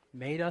mercy,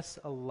 made us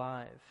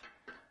alive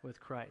with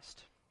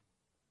Christ.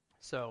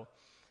 So,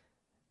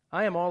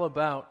 I am all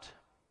about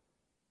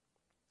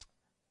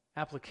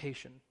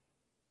application.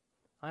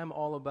 I am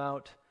all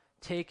about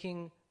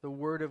taking the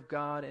Word of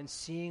God and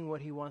seeing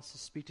what He wants to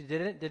speak to.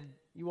 Did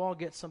you all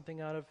get something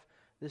out of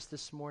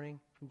this morning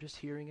from just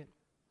hearing it?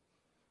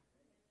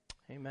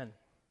 Amen.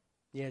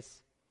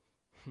 Yes.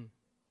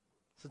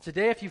 So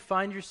today, if you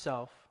find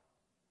yourself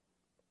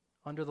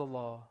under the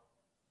law,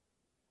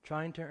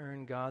 trying to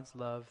earn God's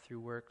love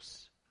through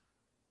works,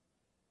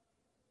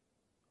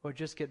 or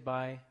just get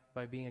by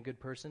being a good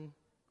person,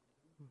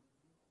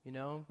 you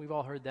know, we've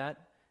all heard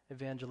that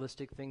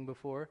evangelistic thing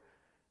before,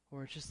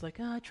 where it's just like,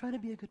 I try to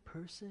be a good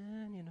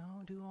person, you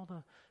know, do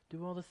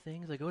all the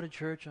things. I go to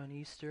church on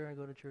Easter, I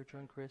go to church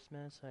on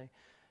Christmas, I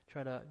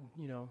try to,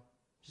 you know,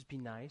 just be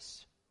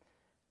nice.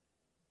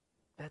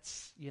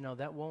 That's, you know,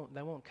 that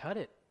won't cut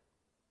it.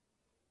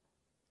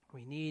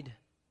 We need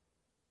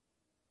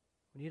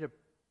an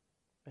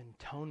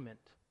atonement.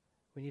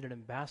 We need an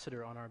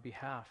ambassador on our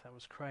behalf. That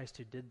was Christ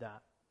who did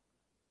that.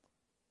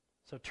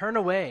 So turn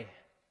away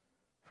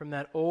from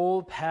that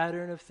old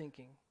pattern of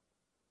thinking.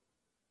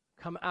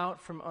 Come out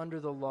from under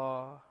the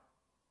law,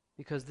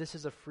 because this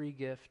is a free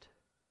gift.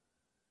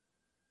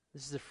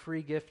 This is a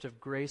free gift of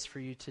grace for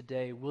you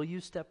today. Will you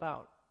step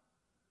out?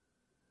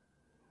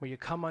 Will you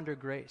come under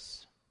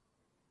grace?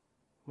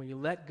 Will you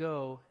let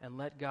go and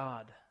let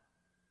God?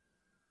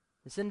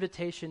 This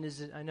invitation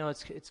is, I know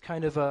it's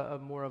kind of a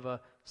more of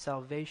a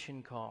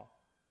salvation call,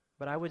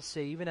 but I would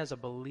say even as a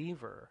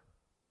believer,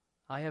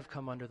 I have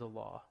come under the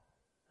law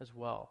as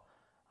well.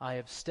 I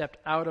have stepped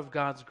out of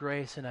God's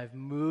grace and I've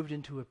moved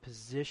into a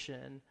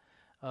position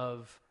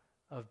of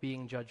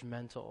being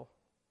judgmental.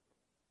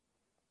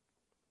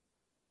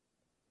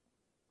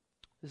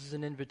 This is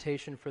an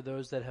invitation for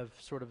those that have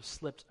sort of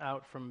slipped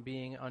out from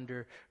being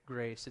under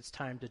grace. It's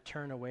time to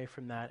turn away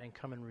from that and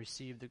come and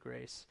receive the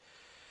grace.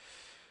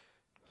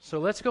 So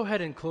let's go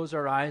ahead and close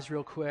our eyes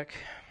real quick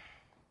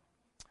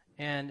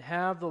and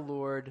have the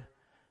Lord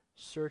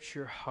search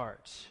your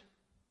heart.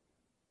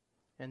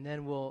 And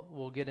then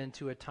we'll get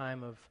into a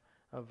time of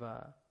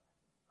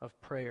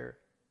prayer.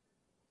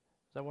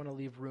 I want to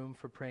leave room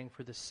for praying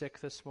for the sick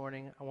this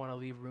morning. I want to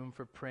leave room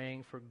for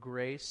praying for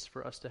grace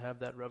for us to have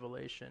that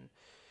revelation.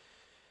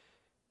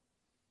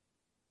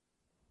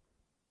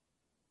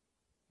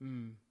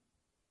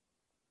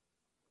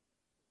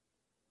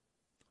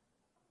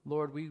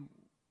 Lord, we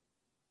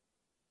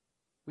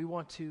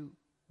want to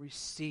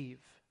receive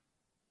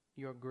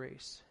your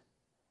grace.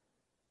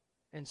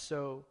 And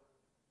so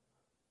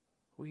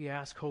we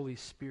ask, Holy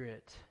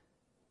Spirit,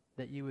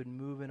 that you would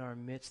move in our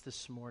midst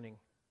this morning.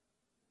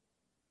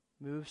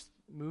 Move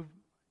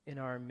in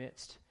our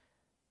midst.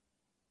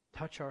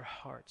 Touch our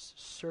hearts.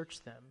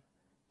 Search them.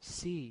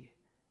 See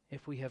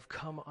if we have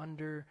come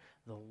under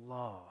the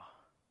law.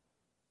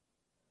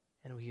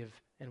 And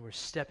we're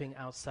stepping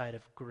outside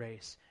of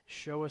grace.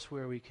 Show us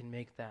where we can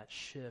make that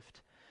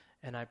shift.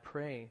 And I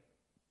pray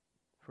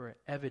for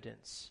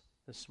evidence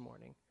this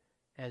morning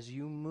as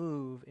you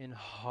move in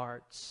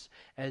hearts,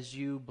 as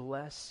you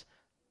bless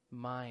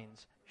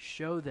minds.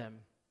 Show them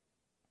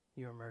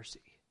your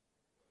mercy.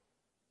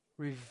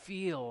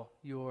 Reveal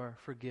your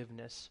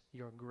forgiveness,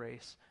 your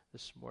grace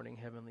this morning,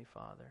 Heavenly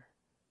Father.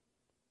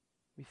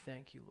 We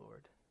thank you,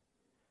 Lord.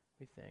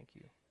 We thank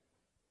you.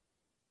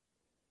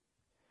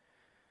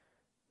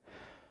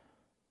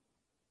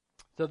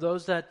 So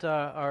those that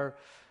are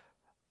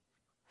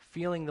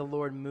feeling the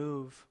Lord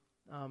move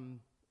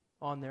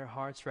on their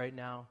hearts right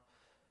now,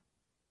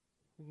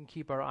 we can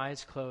keep our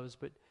eyes closed,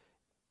 but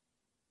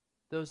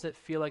those that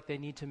feel like they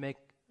need to make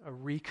a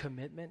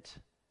recommitment,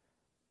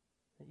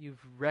 that you've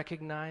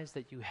recognized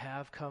that you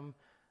have come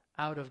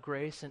out of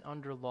grace and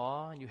under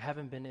law, and you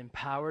haven't been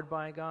empowered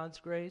by God's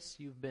grace.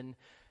 You've been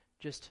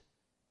just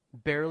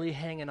barely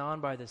hanging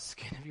on by the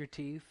skin of your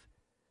teeth,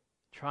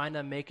 trying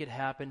to make it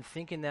happen,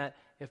 thinking that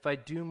if I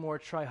do more,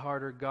 try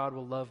harder, God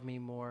will love me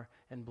more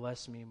and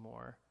bless me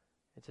more.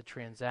 It's a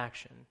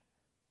transaction,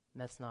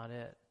 and that's not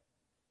it.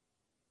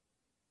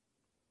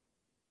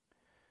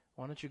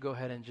 Why don't you go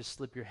ahead and just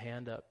slip your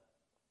hand up?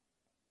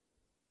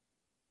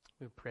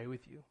 We'll pray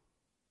with you.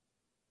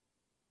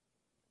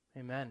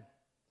 Amen.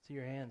 See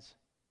your hands.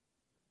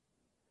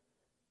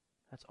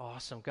 That's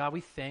awesome. God,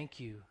 we thank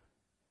you.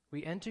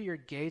 We enter your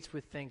gates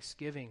with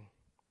thanksgiving.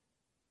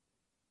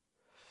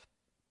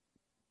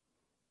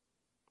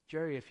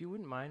 Jerry, if you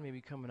wouldn't mind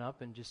maybe coming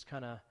up and just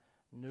kind of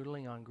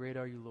noodling on Great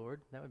Are You,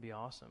 Lord, that would be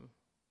awesome.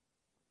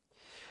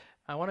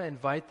 I want to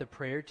invite the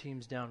prayer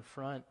teams down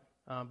front,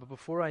 but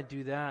before I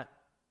do that,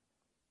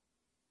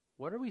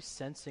 what are we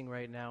sensing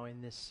right now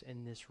in this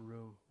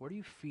room? What are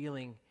you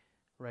feeling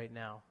right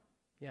now?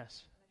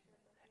 Yes,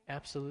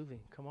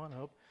 absolutely. Come on,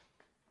 Hope.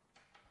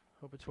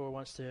 Hope Ator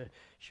wants to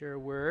share a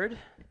word.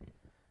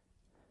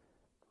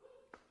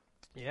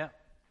 Yeah.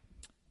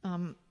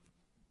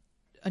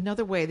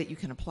 Another way that you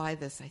can apply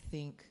this, I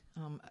think,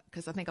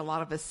 because I think a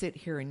lot of us sit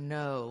here and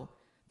know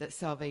that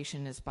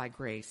salvation is by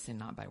grace and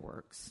not by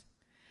works.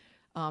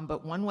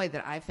 But one way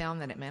that I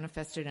found that it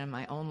manifested in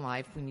my own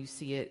life when you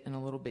see it in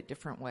a little bit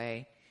different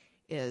way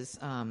is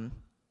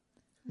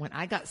when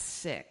I got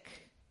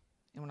sick,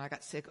 and when I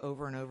got sick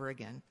over and over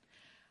again,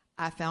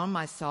 I found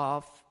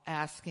myself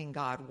asking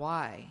God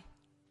why.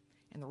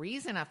 And the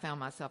reason I found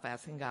myself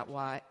asking God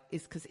why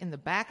is because in the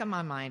back of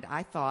my mind,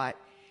 I thought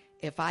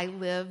if I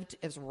lived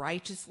as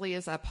righteously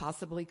as I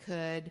possibly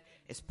could,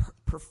 as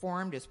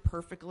performed as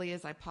perfectly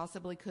as I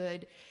possibly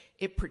could,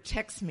 it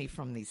protects me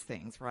from these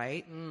things,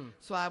 right?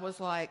 So I was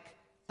like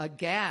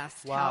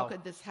aghast. Wow. How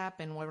could this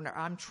happen when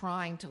I'm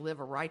trying to live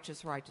a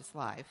righteous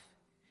life?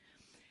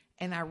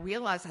 And I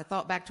realized, I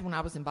thought back to when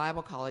I was in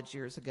Bible college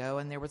years ago,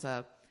 and there was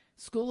a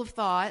school of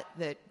thought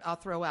that I'll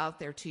throw out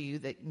there to you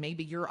that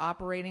maybe you're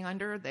operating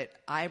under, that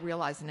I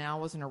realize now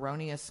was an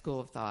erroneous school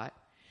of thought,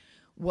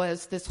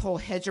 was this whole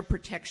hedge of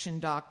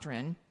protection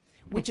doctrine,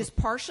 which is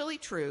partially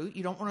true.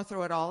 You don't want to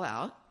throw it all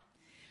out.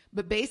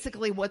 But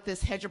basically what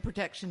this hedge of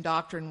protection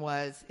doctrine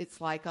was, it's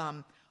like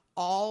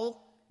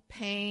all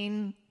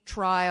pain,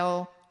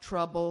 trial,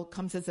 trouble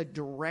comes as a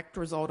direct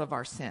result of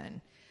our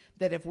sin.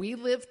 That if we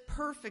live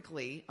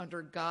perfectly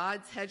under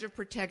God's hedge of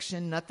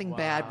protection, nothing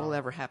bad will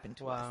ever happen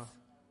to us.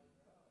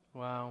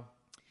 Wow.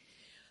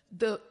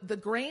 The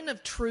grain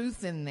of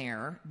truth in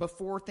there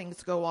before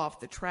things go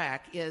off the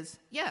track is,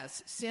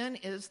 yes, sin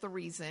is the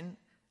reason.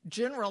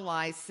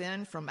 Generalized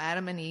sin from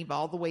Adam and Eve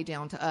all the way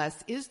down to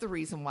us is the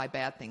reason why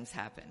bad things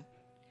happen.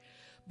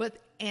 But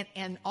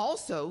and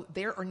also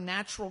there are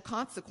natural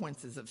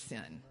consequences of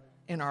sin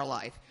in our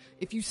life.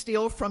 If you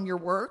steal from your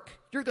work,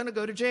 you're going to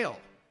go to jail,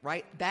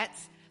 right?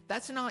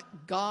 That's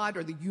not God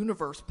or the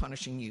universe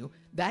punishing you.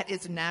 That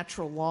is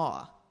natural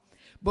law.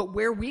 But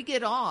where we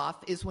get off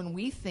is when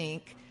we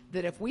think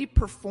that if we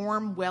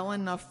perform well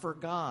enough for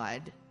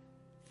God,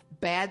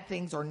 bad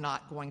things are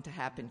not going to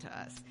happen to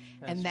us.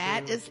 And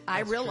that is,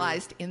 I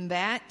realized in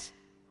that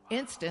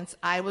instance,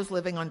 I was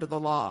living under the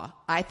law.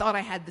 I thought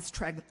I had this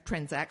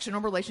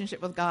transactional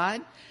relationship with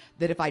God,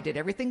 that if I did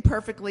everything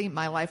perfectly,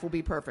 my life will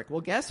be perfect.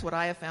 Well, guess what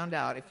I have found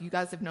out? If you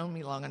guys have known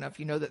me long enough,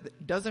 you know that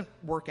it doesn't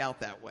work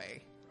out that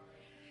way.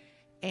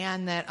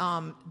 And that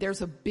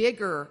there's a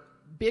bigger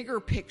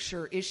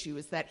picture issue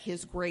is that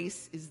his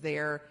grace is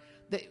there.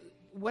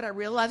 What I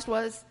realized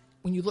was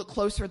when you look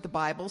closer at the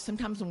Bible,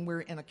 sometimes when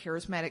we're in a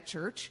charismatic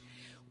church,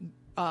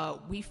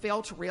 we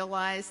fail to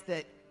realize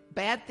that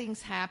bad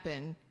things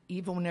happen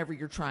even whenever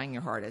you're trying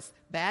your hardest.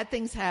 Bad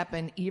things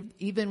happen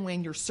even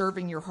when you're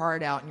serving your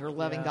heart out and you're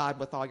loving God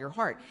with all your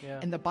heart. Yeah.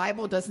 And the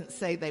Bible doesn't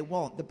say they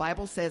won't. The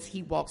Bible says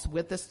he walks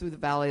with us through the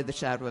valley of the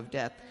shadow of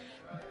death.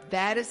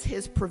 That is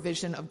his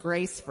provision of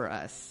grace for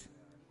us.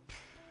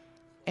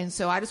 And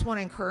so I just want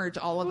to encourage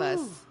all of us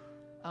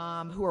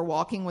who are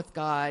walking with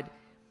God,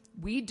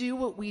 we do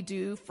what we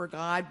do for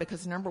God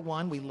because, number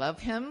one, we love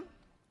him.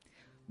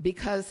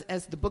 Because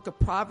as the book of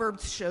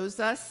Proverbs shows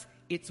us,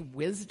 it's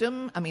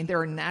wisdom. I mean, there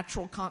are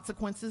natural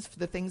consequences for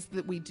the things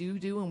that we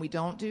do and we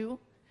don't do.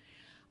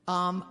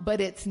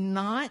 But it's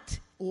not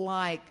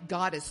like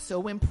God is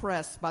so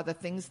impressed by the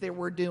things that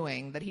we're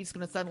doing that he's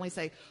going to suddenly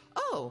say,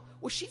 oh,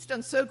 well, she's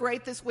done so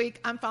great this week.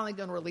 I'm finally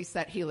going to release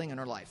that healing in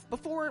her life.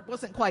 Before it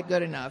wasn't quite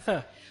good enough.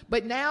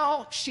 But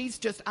now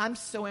I'm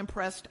so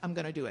impressed, I'm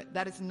going to do it.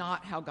 That is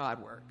not how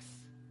God works.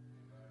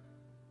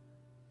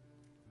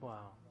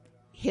 Wow.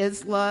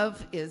 His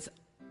love is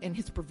in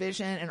his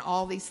provision, and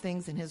all these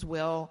things in his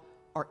will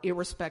are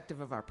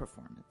irrespective of our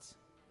performance.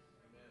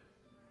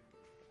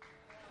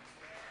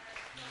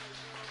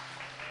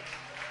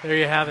 There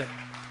you have it.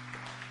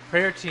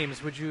 Prayer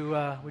teams, would you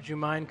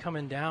mind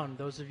coming down?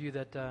 Those of you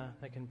that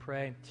can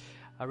pray,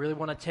 I really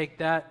want to take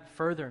that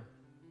further.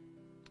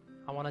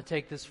 I want to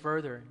take this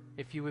further.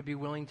 If you would be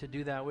willing to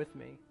do that with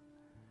me,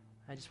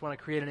 I just want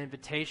to create an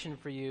invitation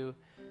for you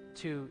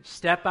to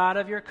step out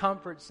of your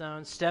comfort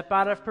zone, step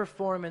out of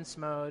performance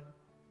mode,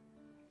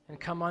 and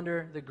come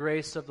under the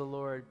grace of the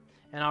Lord.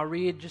 And I'll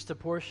read just a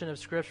portion of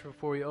Scripture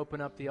before we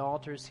open up the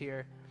altars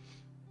here.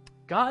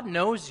 God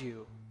knows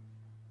you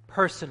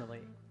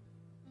personally.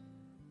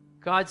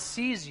 God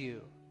sees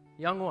you.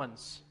 Young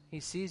ones, He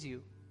sees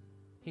you.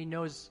 He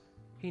knows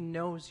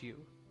you.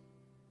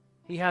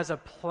 He has a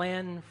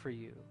plan for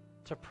you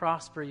to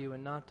prosper you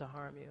and not to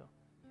harm you.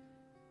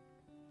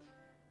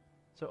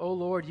 So, O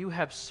Lord, you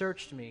have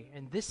searched me,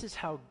 and this is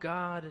how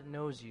God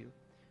knows you.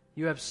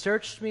 You have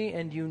searched me,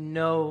 and you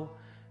know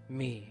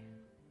me.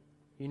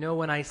 You know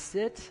when I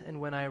sit and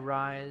when I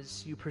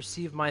rise. You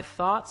perceive my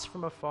thoughts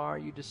from afar.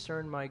 You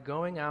discern my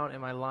going out and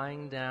my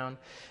lying down.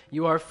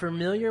 You are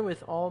familiar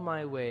with all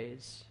my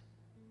ways.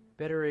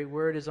 Better a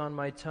word is on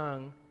my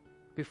tongue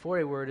before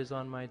a word is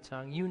on my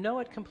tongue. You know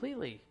it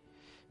completely.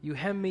 You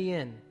hem me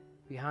in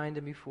behind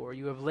and before.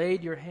 You have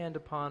laid your hand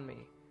upon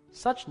me.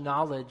 Such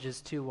knowledge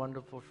is too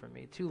wonderful for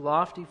me, too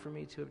lofty for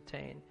me to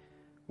obtain.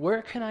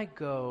 Where can I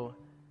go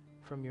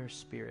from your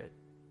spirit?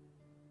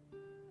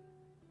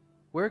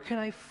 Where can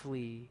I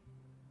flee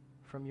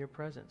from your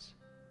presence?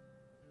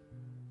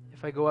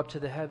 If I go up to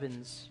the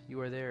heavens,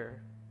 you are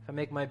there. If I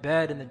make my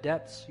bed in the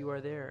depths, you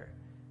are there.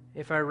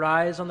 If I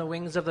rise on the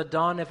wings of the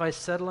dawn, if I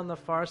settle on the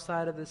far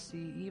side of the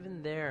sea,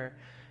 even there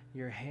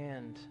your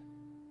hand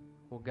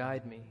will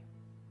guide me.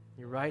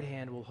 Your right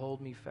hand will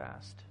hold me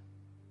fast.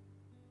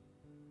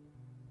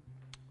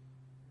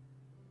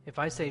 If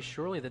I say,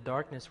 surely the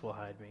darkness will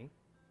hide me,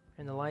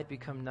 and the light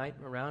become night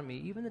around me,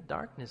 even the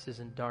darkness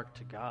isn't dark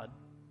to God.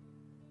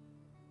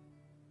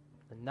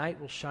 The night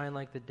will shine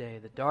like the day.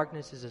 The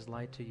darkness is as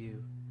light to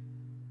you.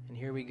 And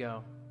here we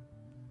go.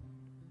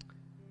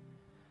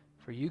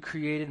 For you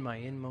created my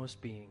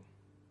inmost being.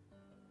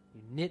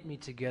 You knit me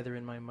together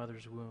in my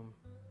mother's womb.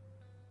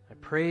 I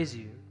praise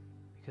you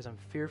because I'm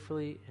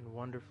fearfully and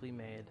wonderfully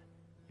made.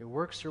 Your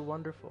works are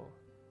wonderful.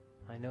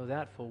 I know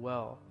that full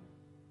well.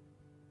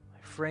 My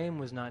frame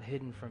was not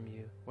hidden from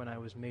you when I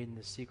was made in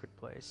the secret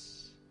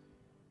place.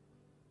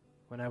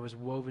 When I was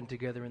woven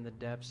together in the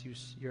depths,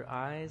 your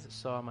eyes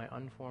saw my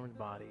unformed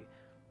body.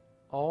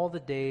 All the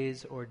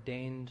days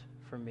ordained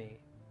for me,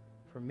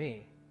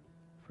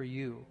 for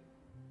you,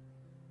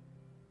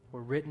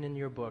 were written in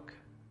your book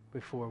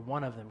before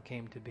one of them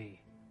came to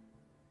be.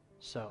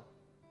 So,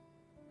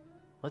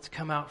 let's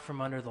come out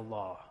from under the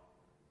law.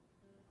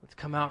 Let's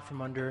come out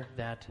from under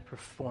that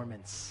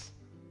performance,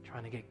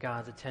 trying to get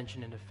God's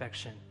attention and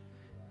affection.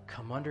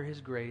 Come under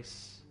His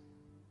grace.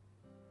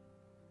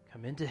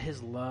 Come into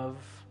His love.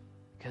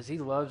 Because He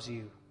loves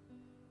you.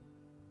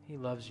 He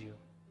loves you.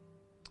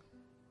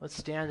 Let's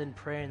stand and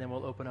pray, and then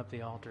we'll open up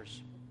the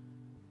altars.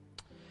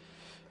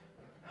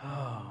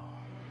 Oh,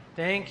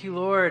 thank you,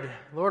 Lord.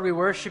 Lord, we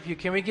worship you.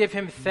 Can we give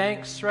Him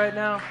thanks right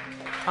now?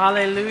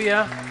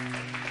 Hallelujah.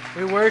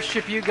 We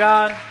worship you,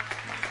 God.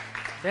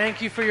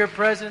 Thank you for your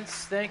presence.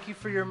 Thank you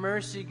for your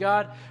mercy,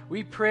 God.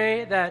 We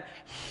pray that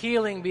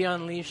healing be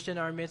unleashed in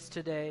our midst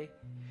today.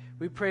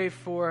 We pray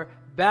for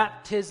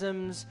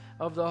baptisms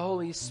of the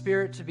Holy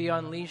Spirit to be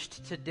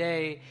unleashed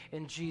today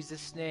in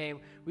Jesus' name.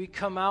 We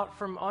come out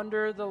from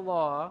under the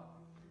law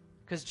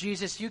because,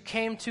 Jesus, you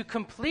came to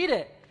complete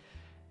it.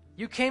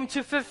 You came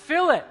to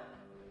fulfill it.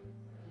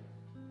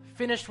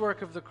 Finished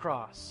work of the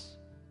cross.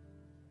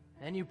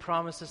 And you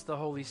promised us the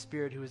Holy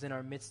Spirit who is in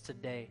our midst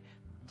today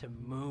to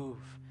move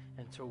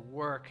and to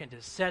work and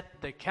to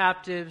set the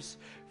captives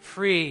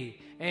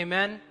free.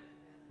 Amen?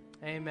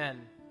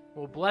 Amen.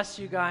 Well, bless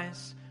you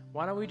guys.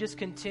 Why don't we just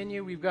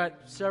continue? We've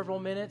got several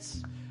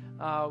minutes.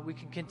 We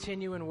can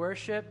continue in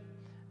worship.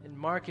 And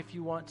Mark, if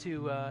you want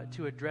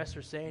to address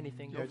or say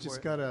anything, go for it. I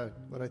just got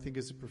what I think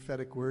is a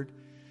prophetic word.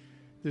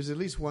 There's at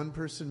least one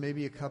person,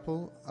 maybe a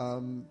couple.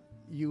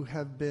 You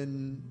have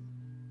been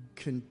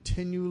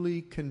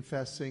continually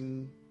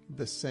confessing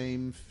the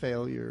same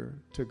failure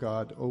to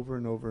God over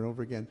and over and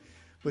over again,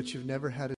 but you've never had